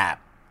Link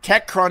app.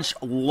 TechCrunch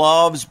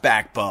loves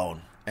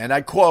Backbone. And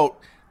I quote,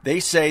 they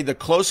say the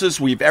closest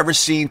we've ever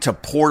seen to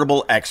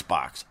portable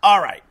Xbox.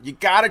 All right, you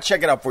got to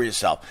check it out for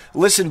yourself.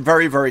 Listen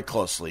very, very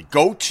closely.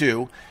 Go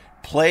to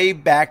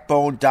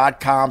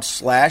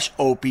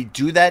playbackbone.com/Opie.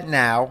 Do that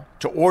now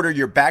to order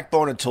your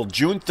Backbone until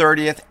June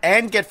 30th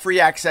and get free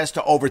access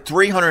to over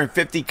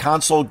 350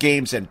 console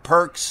games and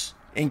perks,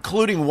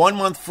 including 1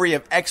 month free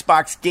of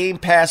Xbox Game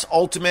Pass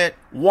Ultimate,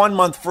 1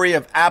 month free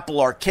of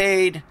Apple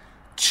Arcade,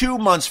 2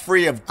 months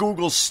free of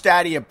Google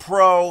Stadia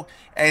Pro,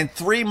 and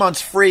 3 months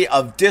free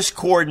of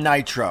Discord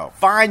Nitro.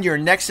 Find your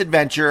next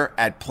adventure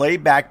at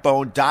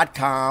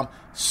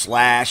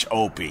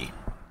playbackbone.com/Opie.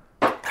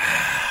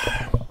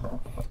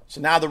 So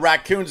now the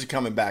raccoons are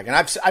coming back. And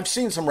I've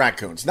seen some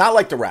raccoons. Not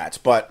like the rats,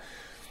 but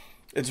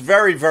it's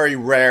very, very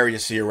rare you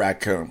see a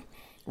raccoon.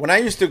 When I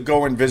used to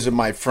go and visit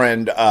my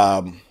friend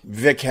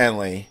Vic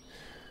Henley,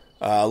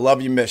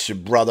 love you, miss you,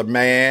 brother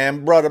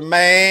man.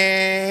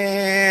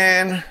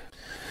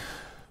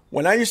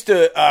 When I used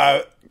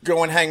to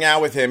go and hang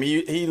out with him,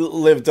 he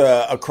lived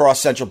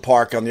across Central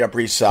Park on the Upper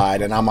East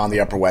Side, and I'm on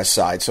the Upper West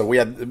Side. So we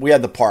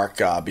had the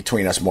park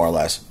between us, more or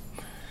less.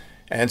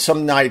 And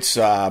some nights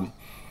I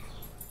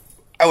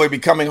would be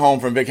coming home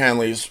from Vic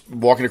Henley's,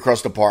 walking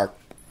across the park.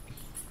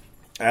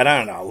 I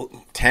don't know,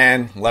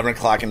 10, 11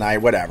 o'clock at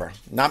night, whatever.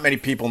 Not many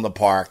people in the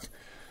park.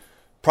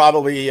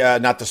 Probably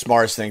not the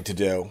smartest thing to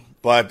do.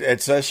 But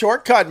it's a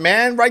shortcut,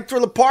 man, right through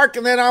the park,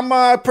 and then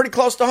I'm pretty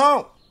close to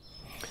home.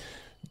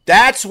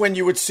 That's when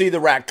you would see the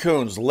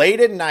raccoons late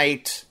at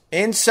night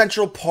in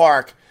Central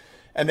Park,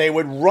 and they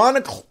would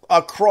run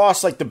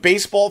across like the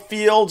baseball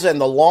fields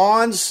and the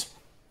lawns.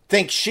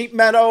 Think Sheep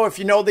Meadow, if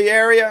you know the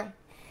area.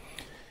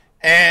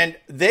 And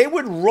they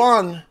would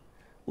run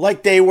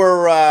like they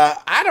were,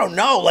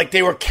 like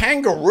they were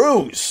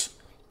kangaroos.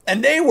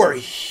 And they were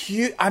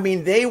huge. I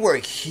mean, they were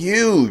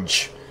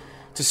huge.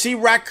 To see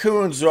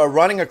raccoons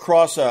running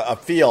across a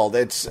field,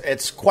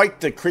 it's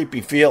quite the creepy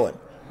feeling.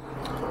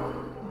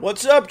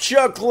 What's up,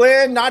 Chuck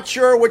Lynn? Not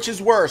sure which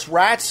is worse,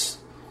 rats,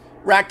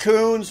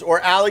 raccoons, or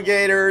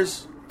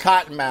alligators,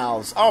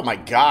 cottonmouths. Oh my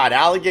God,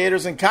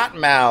 alligators and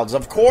cottonmouths,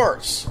 of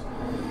course.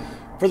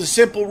 For the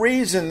simple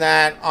reason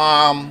that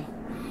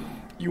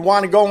you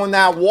want to go in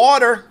that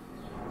water.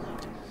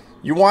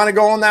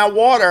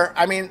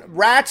 I mean,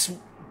 rats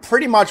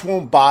pretty much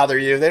won't bother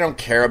you. They don't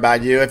care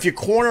about you. If you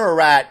corner a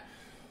rat,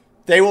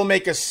 they will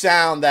make a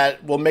sound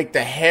that will make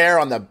the hair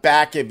on the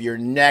back of your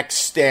neck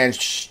stand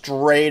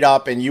straight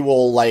up, and you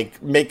will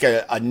like make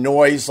a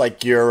noise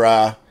like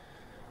you're.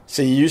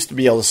 So you used to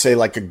be able to say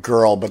like a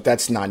girl, but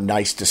that's not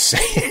nice to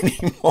say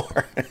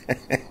anymore.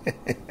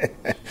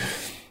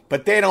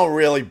 But they don't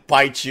really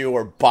bite you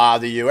or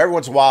bother you. Every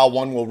once in a while,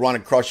 one will run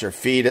across your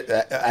feet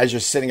as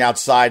you're sitting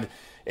outside,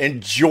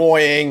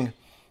 enjoying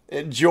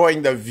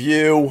the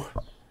view,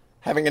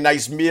 having a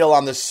nice meal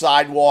on the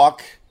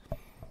sidewalk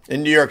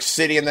in New York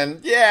City. And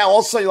then,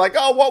 also you're like,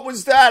 oh, what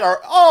was that? Or,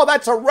 oh,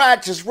 that's a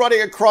rat just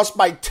running across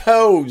my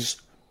toes.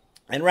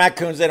 And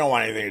raccoons, they don't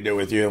want anything to do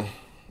with you.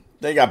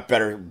 They got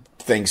better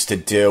things to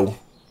do.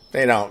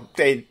 They don't.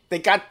 They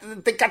got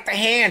the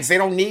hands. They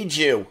don't need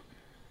you.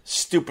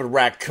 Stupid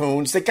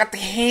raccoons. They got the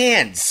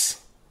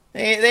hands.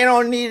 They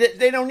don't need it.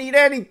 They don't need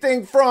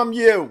anything from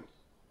you.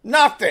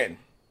 Nothing.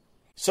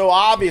 So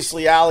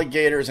obviously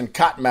alligators and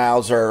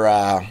cottonmouths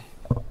are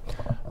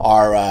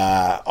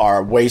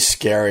way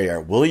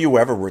scarier. Will you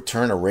ever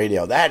return to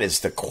radio? That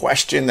is the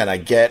question that I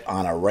get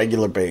on a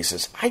regular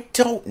basis. I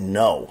don't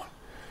know.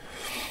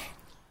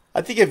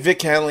 I think if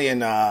Vic Henley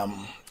and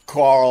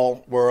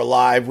Carl were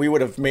alive, we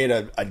would have made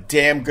a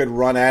damn good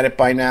run at it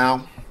by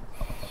now.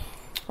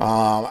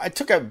 I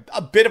took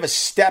a bit of a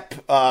step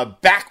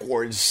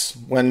backwards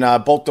when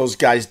both those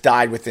guys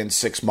died within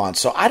 6 months.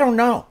 So I don't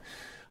know.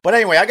 But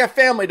anyway, I got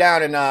family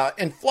down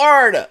in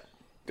Florida.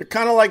 They're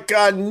kind of like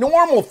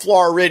normal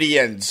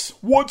Floridians.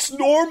 What's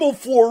normal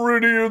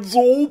Floridians,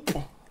 Ope?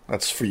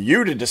 That's for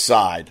you to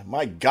decide.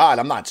 My God,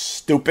 I'm not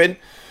stupid.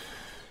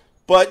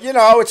 But, you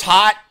know, it's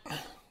hot.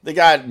 They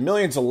got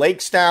millions of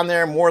lakes down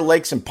there, more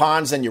lakes and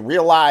ponds than you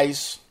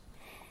realize.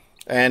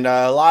 And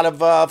a lot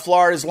of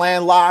Florida's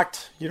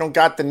landlocked. You don't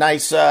got the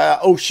nice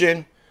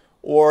ocean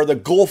or the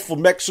Gulf of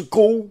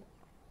Mexico.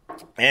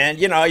 And,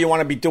 you know, you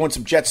want to be doing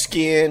some jet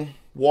skiing,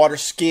 water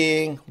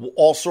skiing,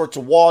 all sorts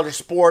of water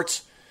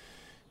sports.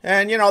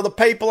 And, you know, the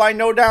people I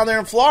know down there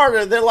in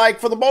Florida, they're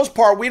like, for the most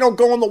part, we don't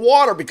go in the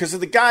water because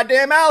of the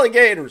goddamn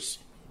alligators.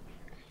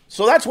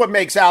 So that's what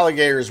makes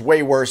alligators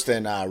way worse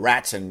than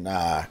rats and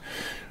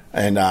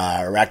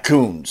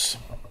raccoons.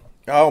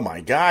 Oh, my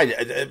God.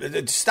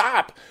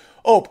 Stop.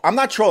 Oh, I'm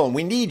not trolling.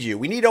 We need you.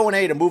 We need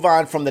O&A to move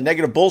on from the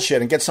negative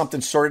bullshit and get something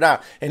sorted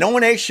out. An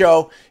O&A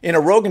show in a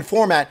Rogan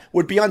format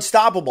would be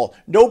unstoppable.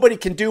 Nobody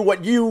can do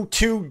what you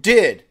two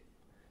did.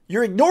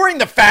 You're ignoring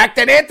the fact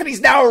that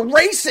Anthony's now a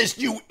racist,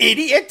 you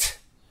idiot.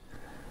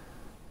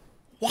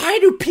 Why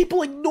do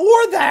people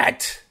ignore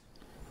that?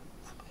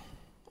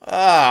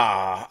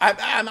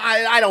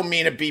 I don't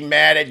mean to be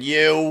mad at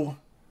you.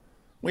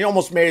 We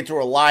almost made it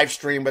through a live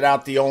stream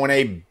without the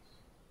O&A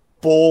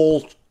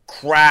bull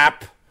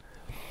crap.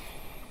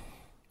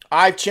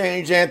 I've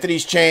changed,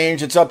 Anthony's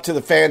changed. It's up to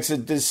the fans to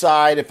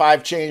decide if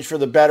I've changed for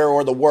the better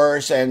or the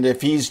worse, and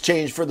if he's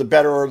changed for the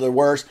better or the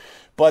worse.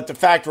 But the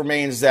fact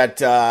remains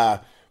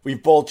that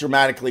we've both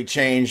dramatically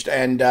changed,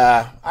 and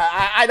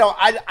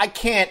I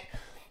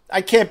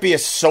can't be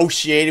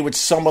associated with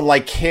someone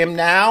like him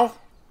now.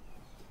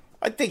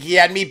 I think he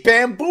had me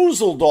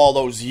bamboozled all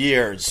those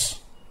years.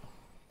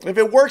 If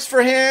it works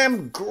for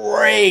him,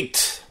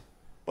 great.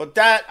 But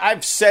that,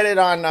 I've said it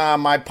on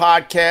my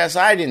podcast.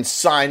 I didn't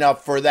sign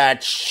up for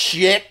that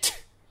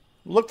shit.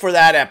 Look for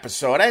that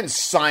episode. I didn't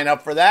sign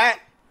up for that.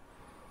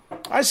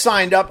 I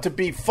signed up to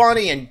be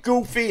funny and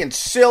goofy and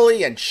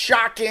silly and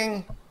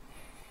shocking.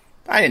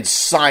 I didn't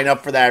sign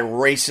up for that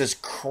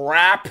racist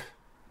crap.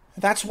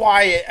 That's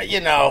why,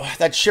 you know,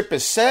 that ship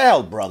has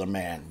sailed, brother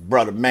man.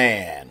 Brother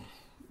man.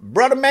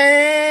 Brother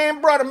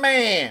man. Brother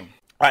man.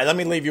 All right, let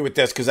me leave you with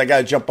this because I got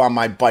to jump on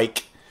my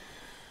bike.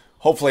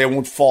 Hopefully I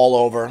won't fall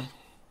over.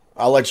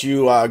 I'll let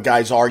you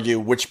guys argue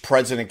which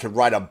president could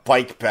ride a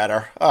bike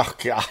better. Oh,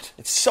 God.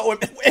 It's so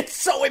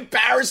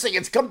embarrassing.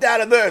 It's come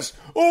down to this.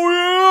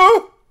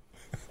 Oh,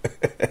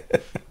 yeah?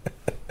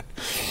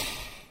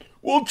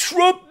 Well,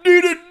 Trump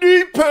needed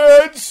knee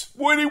pads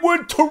when he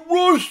went to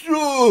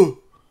Russia.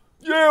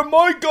 Yeah,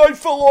 my guy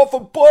fell off a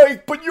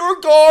bike, but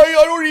your guy,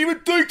 I don't even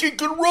think he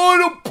can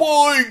ride a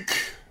bike.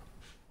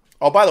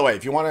 Oh, by the way,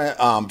 if you want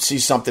to see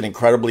something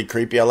incredibly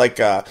creepy, I like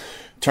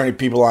turning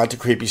people on to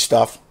creepy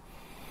stuff.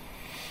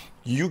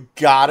 You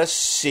gotta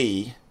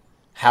see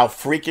how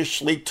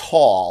freakishly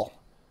tall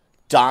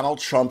Donald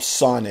Trump's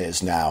son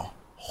is now.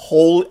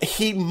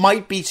 He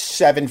might be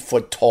 7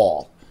 foot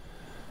tall.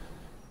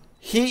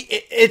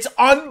 It's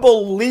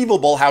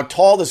unbelievable how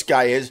tall this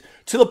guy is,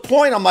 to the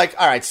point I'm like,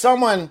 all right,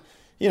 someone,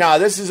 you know,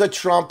 this is a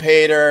Trump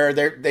hater.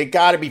 They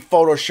got to be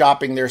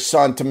photoshopping their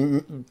son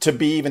to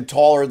be even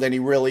taller than he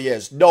really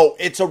is. No,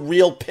 it's a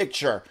real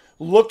picture.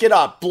 Look it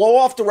up. Blow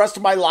off the rest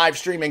of my live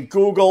stream and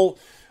Google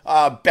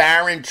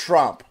Barron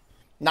Trump.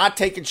 Not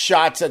taking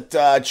shots at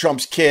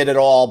Trump's kid at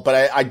all,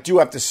 but I do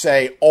have to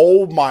say,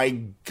 oh my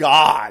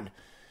God,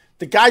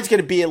 the guy's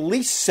going to be at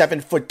least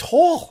 7 foot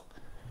tall.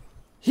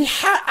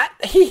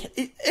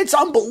 It's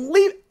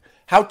unbelievable.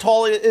 How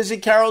tall is he,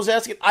 Carol's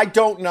asking? I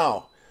don't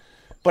know.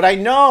 But I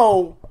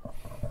know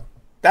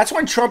that's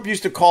when Trump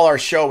used to call our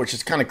show, which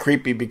is kind of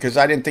creepy because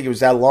I didn't think it was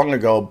that long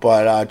ago.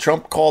 But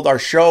Trump called our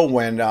show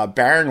when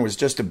Barron was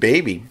just a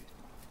baby.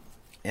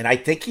 And I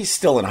think he's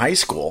still in high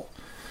school.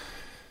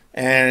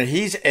 And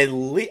he's at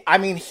least,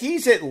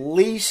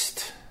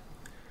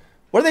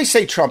 what do they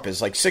say Trump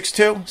is? Like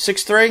 6'2",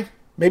 6'3",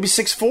 maybe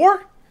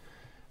 6'4"?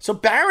 So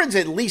Barron's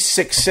at least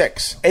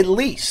 6'6", at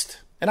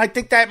least. And I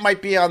think that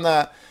might be on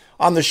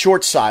the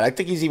short side. I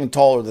think he's even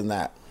taller than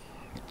that.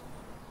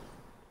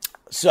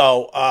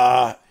 So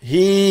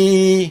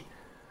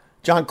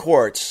John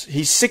Quartz,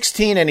 he's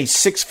 16 and he's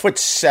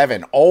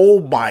 6'7". Oh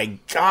my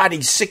God,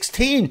 he's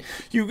 16.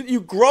 You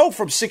grow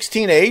from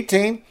 16 to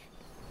 18.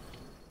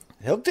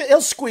 He'll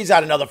squeeze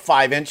out another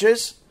 5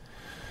 inches.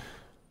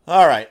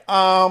 All right.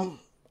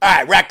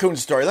 Raccoon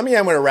story. Let me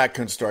end with a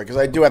raccoon story because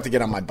I do have to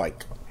get on my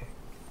bike.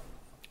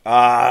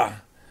 I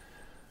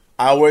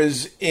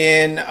was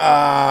in,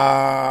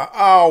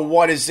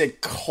 what is it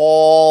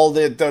called?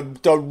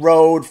 The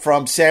road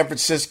from San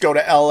Francisco to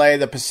LA,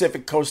 the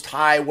Pacific Coast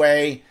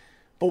Highway.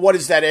 But what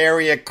is that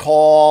area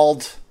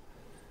called?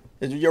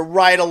 You're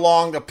right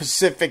along the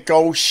Pacific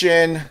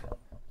Ocean.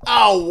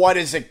 Oh, what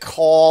is it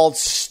called?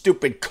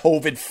 Stupid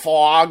COVID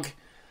fog.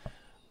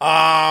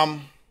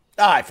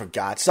 I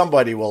forgot.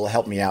 Somebody will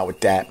help me out with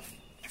that.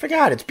 I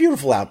forgot. It's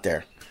beautiful out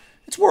there.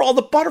 It's where all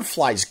the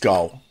butterflies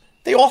go.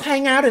 They all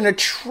hang out in a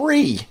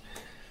tree.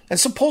 And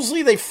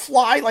supposedly they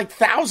fly like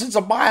thousands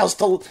of miles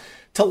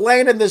to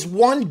land in this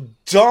one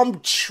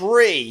dumb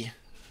tree.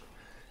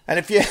 And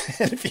if you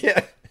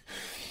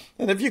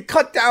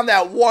cut down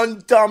that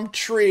one dumb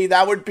tree,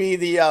 that would be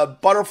the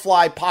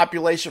butterfly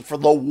population for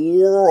the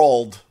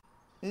world.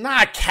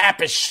 Not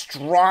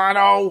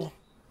Capistrano.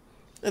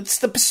 It's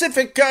the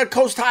Pacific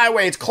Coast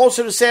Highway. It's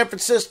closer to San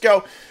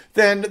Francisco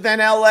than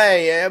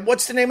LA.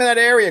 What's the name of that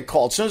area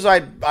called? As soon as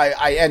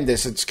I end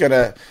this, it's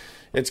gonna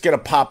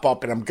pop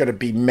up, and I'm gonna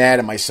be mad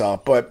at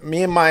myself. But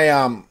me and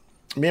my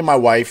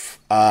wife,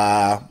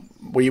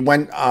 we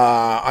went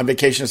on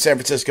vacation to San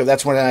Francisco.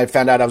 That's when I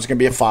found out I was gonna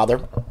be a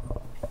father.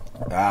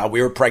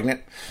 We were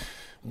pregnant.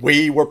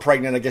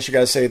 I guess you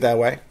gotta say it that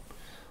way.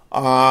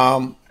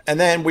 And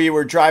then we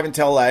were driving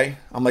to LA.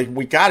 I'm like,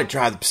 we got to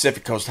drive the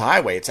Pacific Coast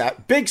Highway. It's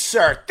out. Big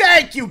Sur.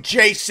 Thank you,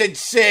 Jason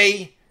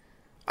C.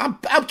 I'm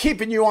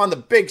keeping you on the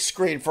big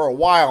screen for a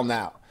while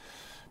now.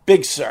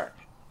 Big Sur.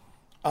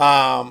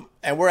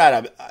 And we're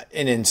at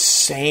an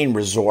insane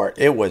resort.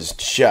 It was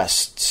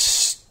just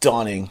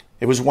stunning.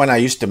 It was when I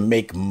used to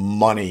make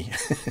money.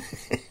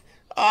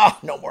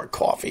 No more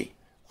coffee.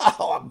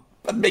 I'm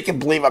making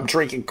believe I'm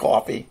drinking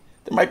coffee.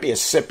 There might be a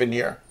sip in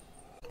here.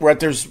 We're at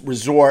this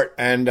resort,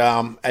 and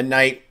at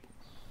night,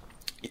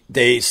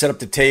 they set up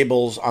the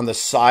tables on the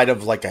side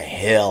of like a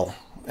hill,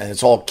 and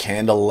it's all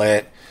candle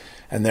lit,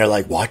 and they're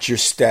like, watch your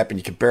step, and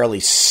you can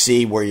barely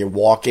see where you're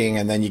walking,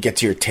 and then you get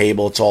to your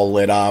table, it's all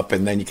lit up,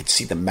 and then you can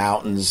see the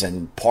mountains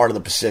and part of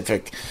the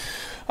Pacific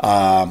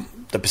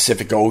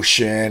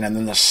Ocean, and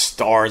then the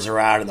stars are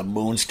out and the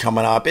moon's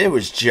coming up. It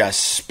was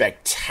just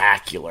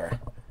spectacular.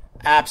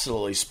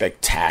 Absolutely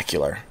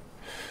spectacular.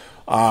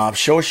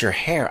 Show us your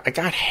hair. I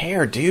got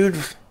hair,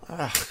 dude.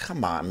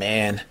 Come on,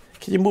 man.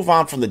 Can you move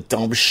on from the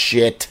dumb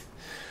shit?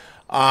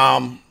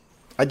 I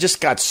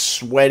just got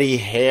sweaty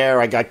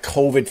hair. I got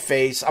COVID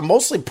face. I'm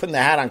mostly putting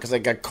the hat on because I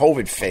got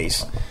COVID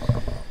face.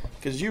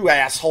 Because you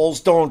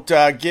assholes don't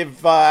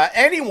give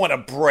anyone a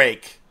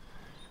break.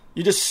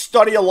 You just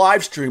study a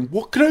live stream.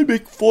 What can I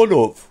make fun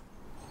of?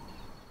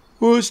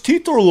 Well, his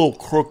teeth are a little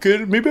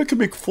crooked. Maybe I can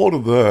make fun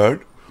of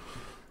that.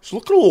 He's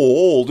looking a little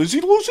old. Is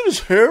he losing his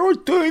hair, I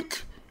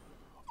think?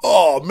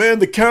 Oh, man,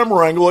 the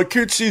camera angle. I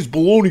can't see his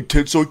baloney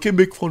tits, so I can't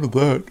make fun of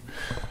that.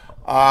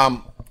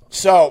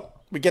 So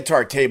we get to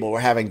our table. We're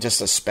having just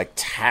a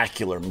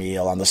spectacular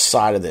meal on the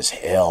side of this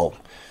hill.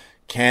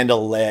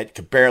 Candle lit.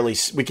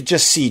 We could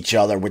just see each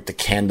other with the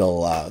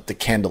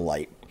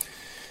candlelight.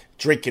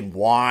 Drinking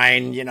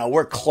wine. You know,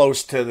 we're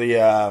close to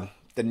the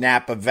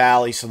Napa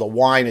Valley, so the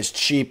wine is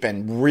cheap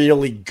and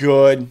really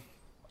good.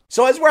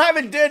 So as we're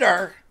having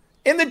dinner,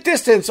 in the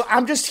distance,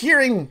 I'm just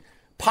hearing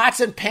pots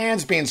and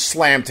pans being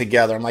slammed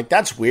together. I'm like,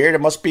 that's weird.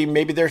 It must be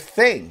maybe their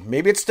thing.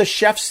 Maybe it's the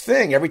chef's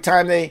thing. Every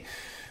time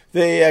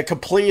they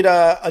complete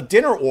a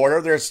dinner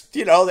order, they're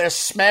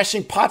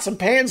smashing pots and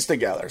pans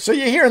together. So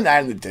you're hearing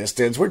that in the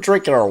distance. We're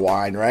drinking our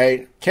wine,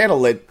 right?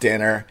 Candlelit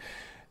dinner.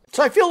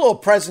 So I feel a little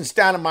presence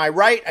down to my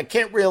right. I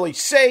can't really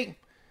see.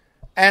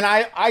 And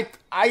I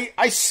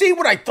see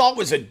what I thought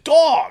was a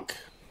dog.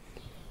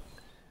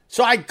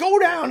 So I go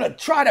down to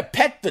try to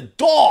pet the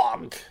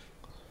dog.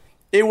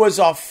 It was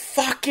a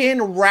fucking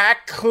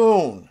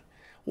raccoon.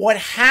 What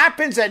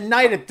happens at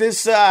night at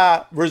this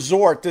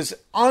resort, this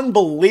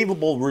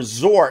unbelievable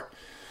resort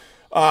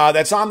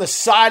that's on the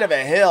side of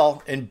a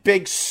hill in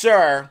Big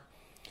Sur,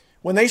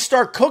 when they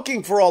start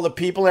cooking for all the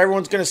people,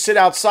 everyone's going to sit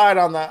outside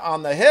on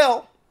the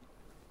hill.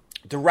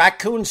 The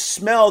raccoons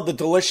smell the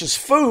delicious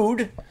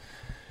food,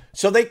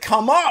 so they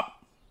come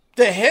up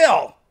the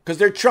hill because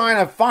they're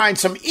trying to find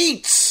some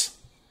eats.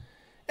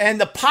 And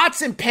the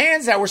pots and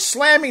pans that were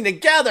slamming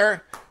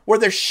together were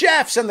the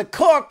chefs and the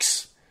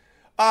cooks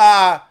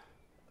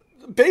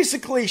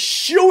basically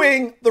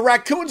shooing the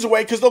raccoons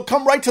away because they'll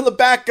come right to the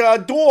back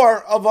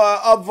door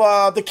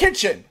of the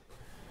kitchen.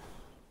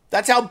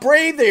 That's how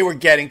brave they were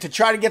getting to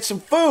try to get some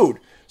food.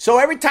 So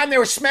every time they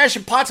were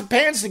smashing pots and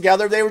pans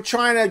together, they were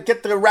trying to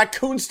get the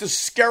raccoons to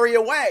scurry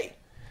away.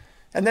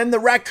 And then the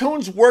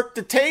raccoons worked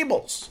the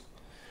tables.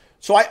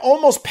 So I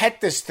almost pet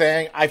this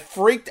thing. I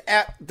freaked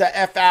the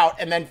F out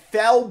and then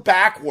fell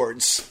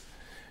backwards.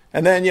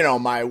 And then,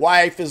 my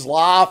wife is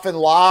laughing,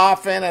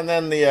 and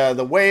then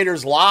the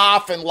waiter's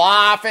laughing.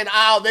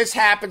 Oh, this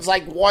happens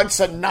like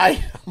once a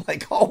night. I'm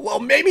like, oh, well,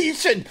 maybe you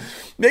should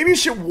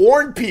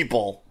warn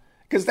people,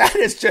 because that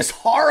is just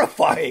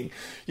horrifying.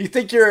 You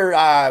think you're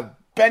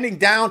bending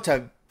down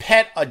to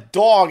pet a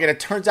dog, and it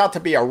turns out to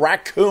be a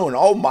raccoon.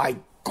 Oh, my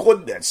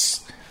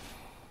goodness.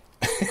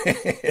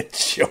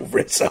 It's Joe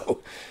Rizzo.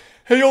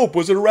 Hey, Ope,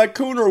 was it a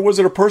raccoon or was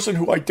it a person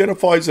who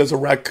identifies as a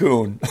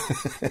raccoon?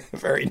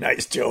 Very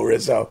nice, Joe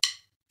Rizzo.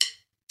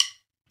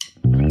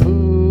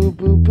 Boo,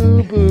 boo,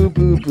 boo, boo,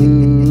 boo,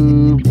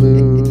 boo,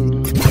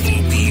 boo.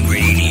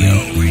 Radio.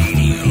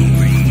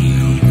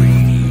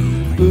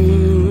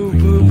 Boo,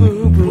 boo,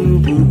 boo,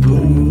 boo,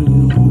 boo,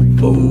 boo,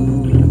 boo.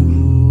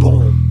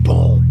 Boom, boom,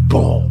 boom,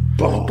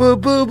 boom. Boo,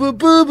 boo, boo,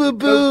 boo, boo,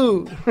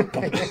 boo.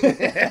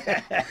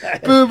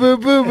 Boo, boo,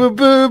 boo, boo,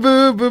 boo,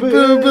 boo, boo,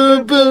 boo,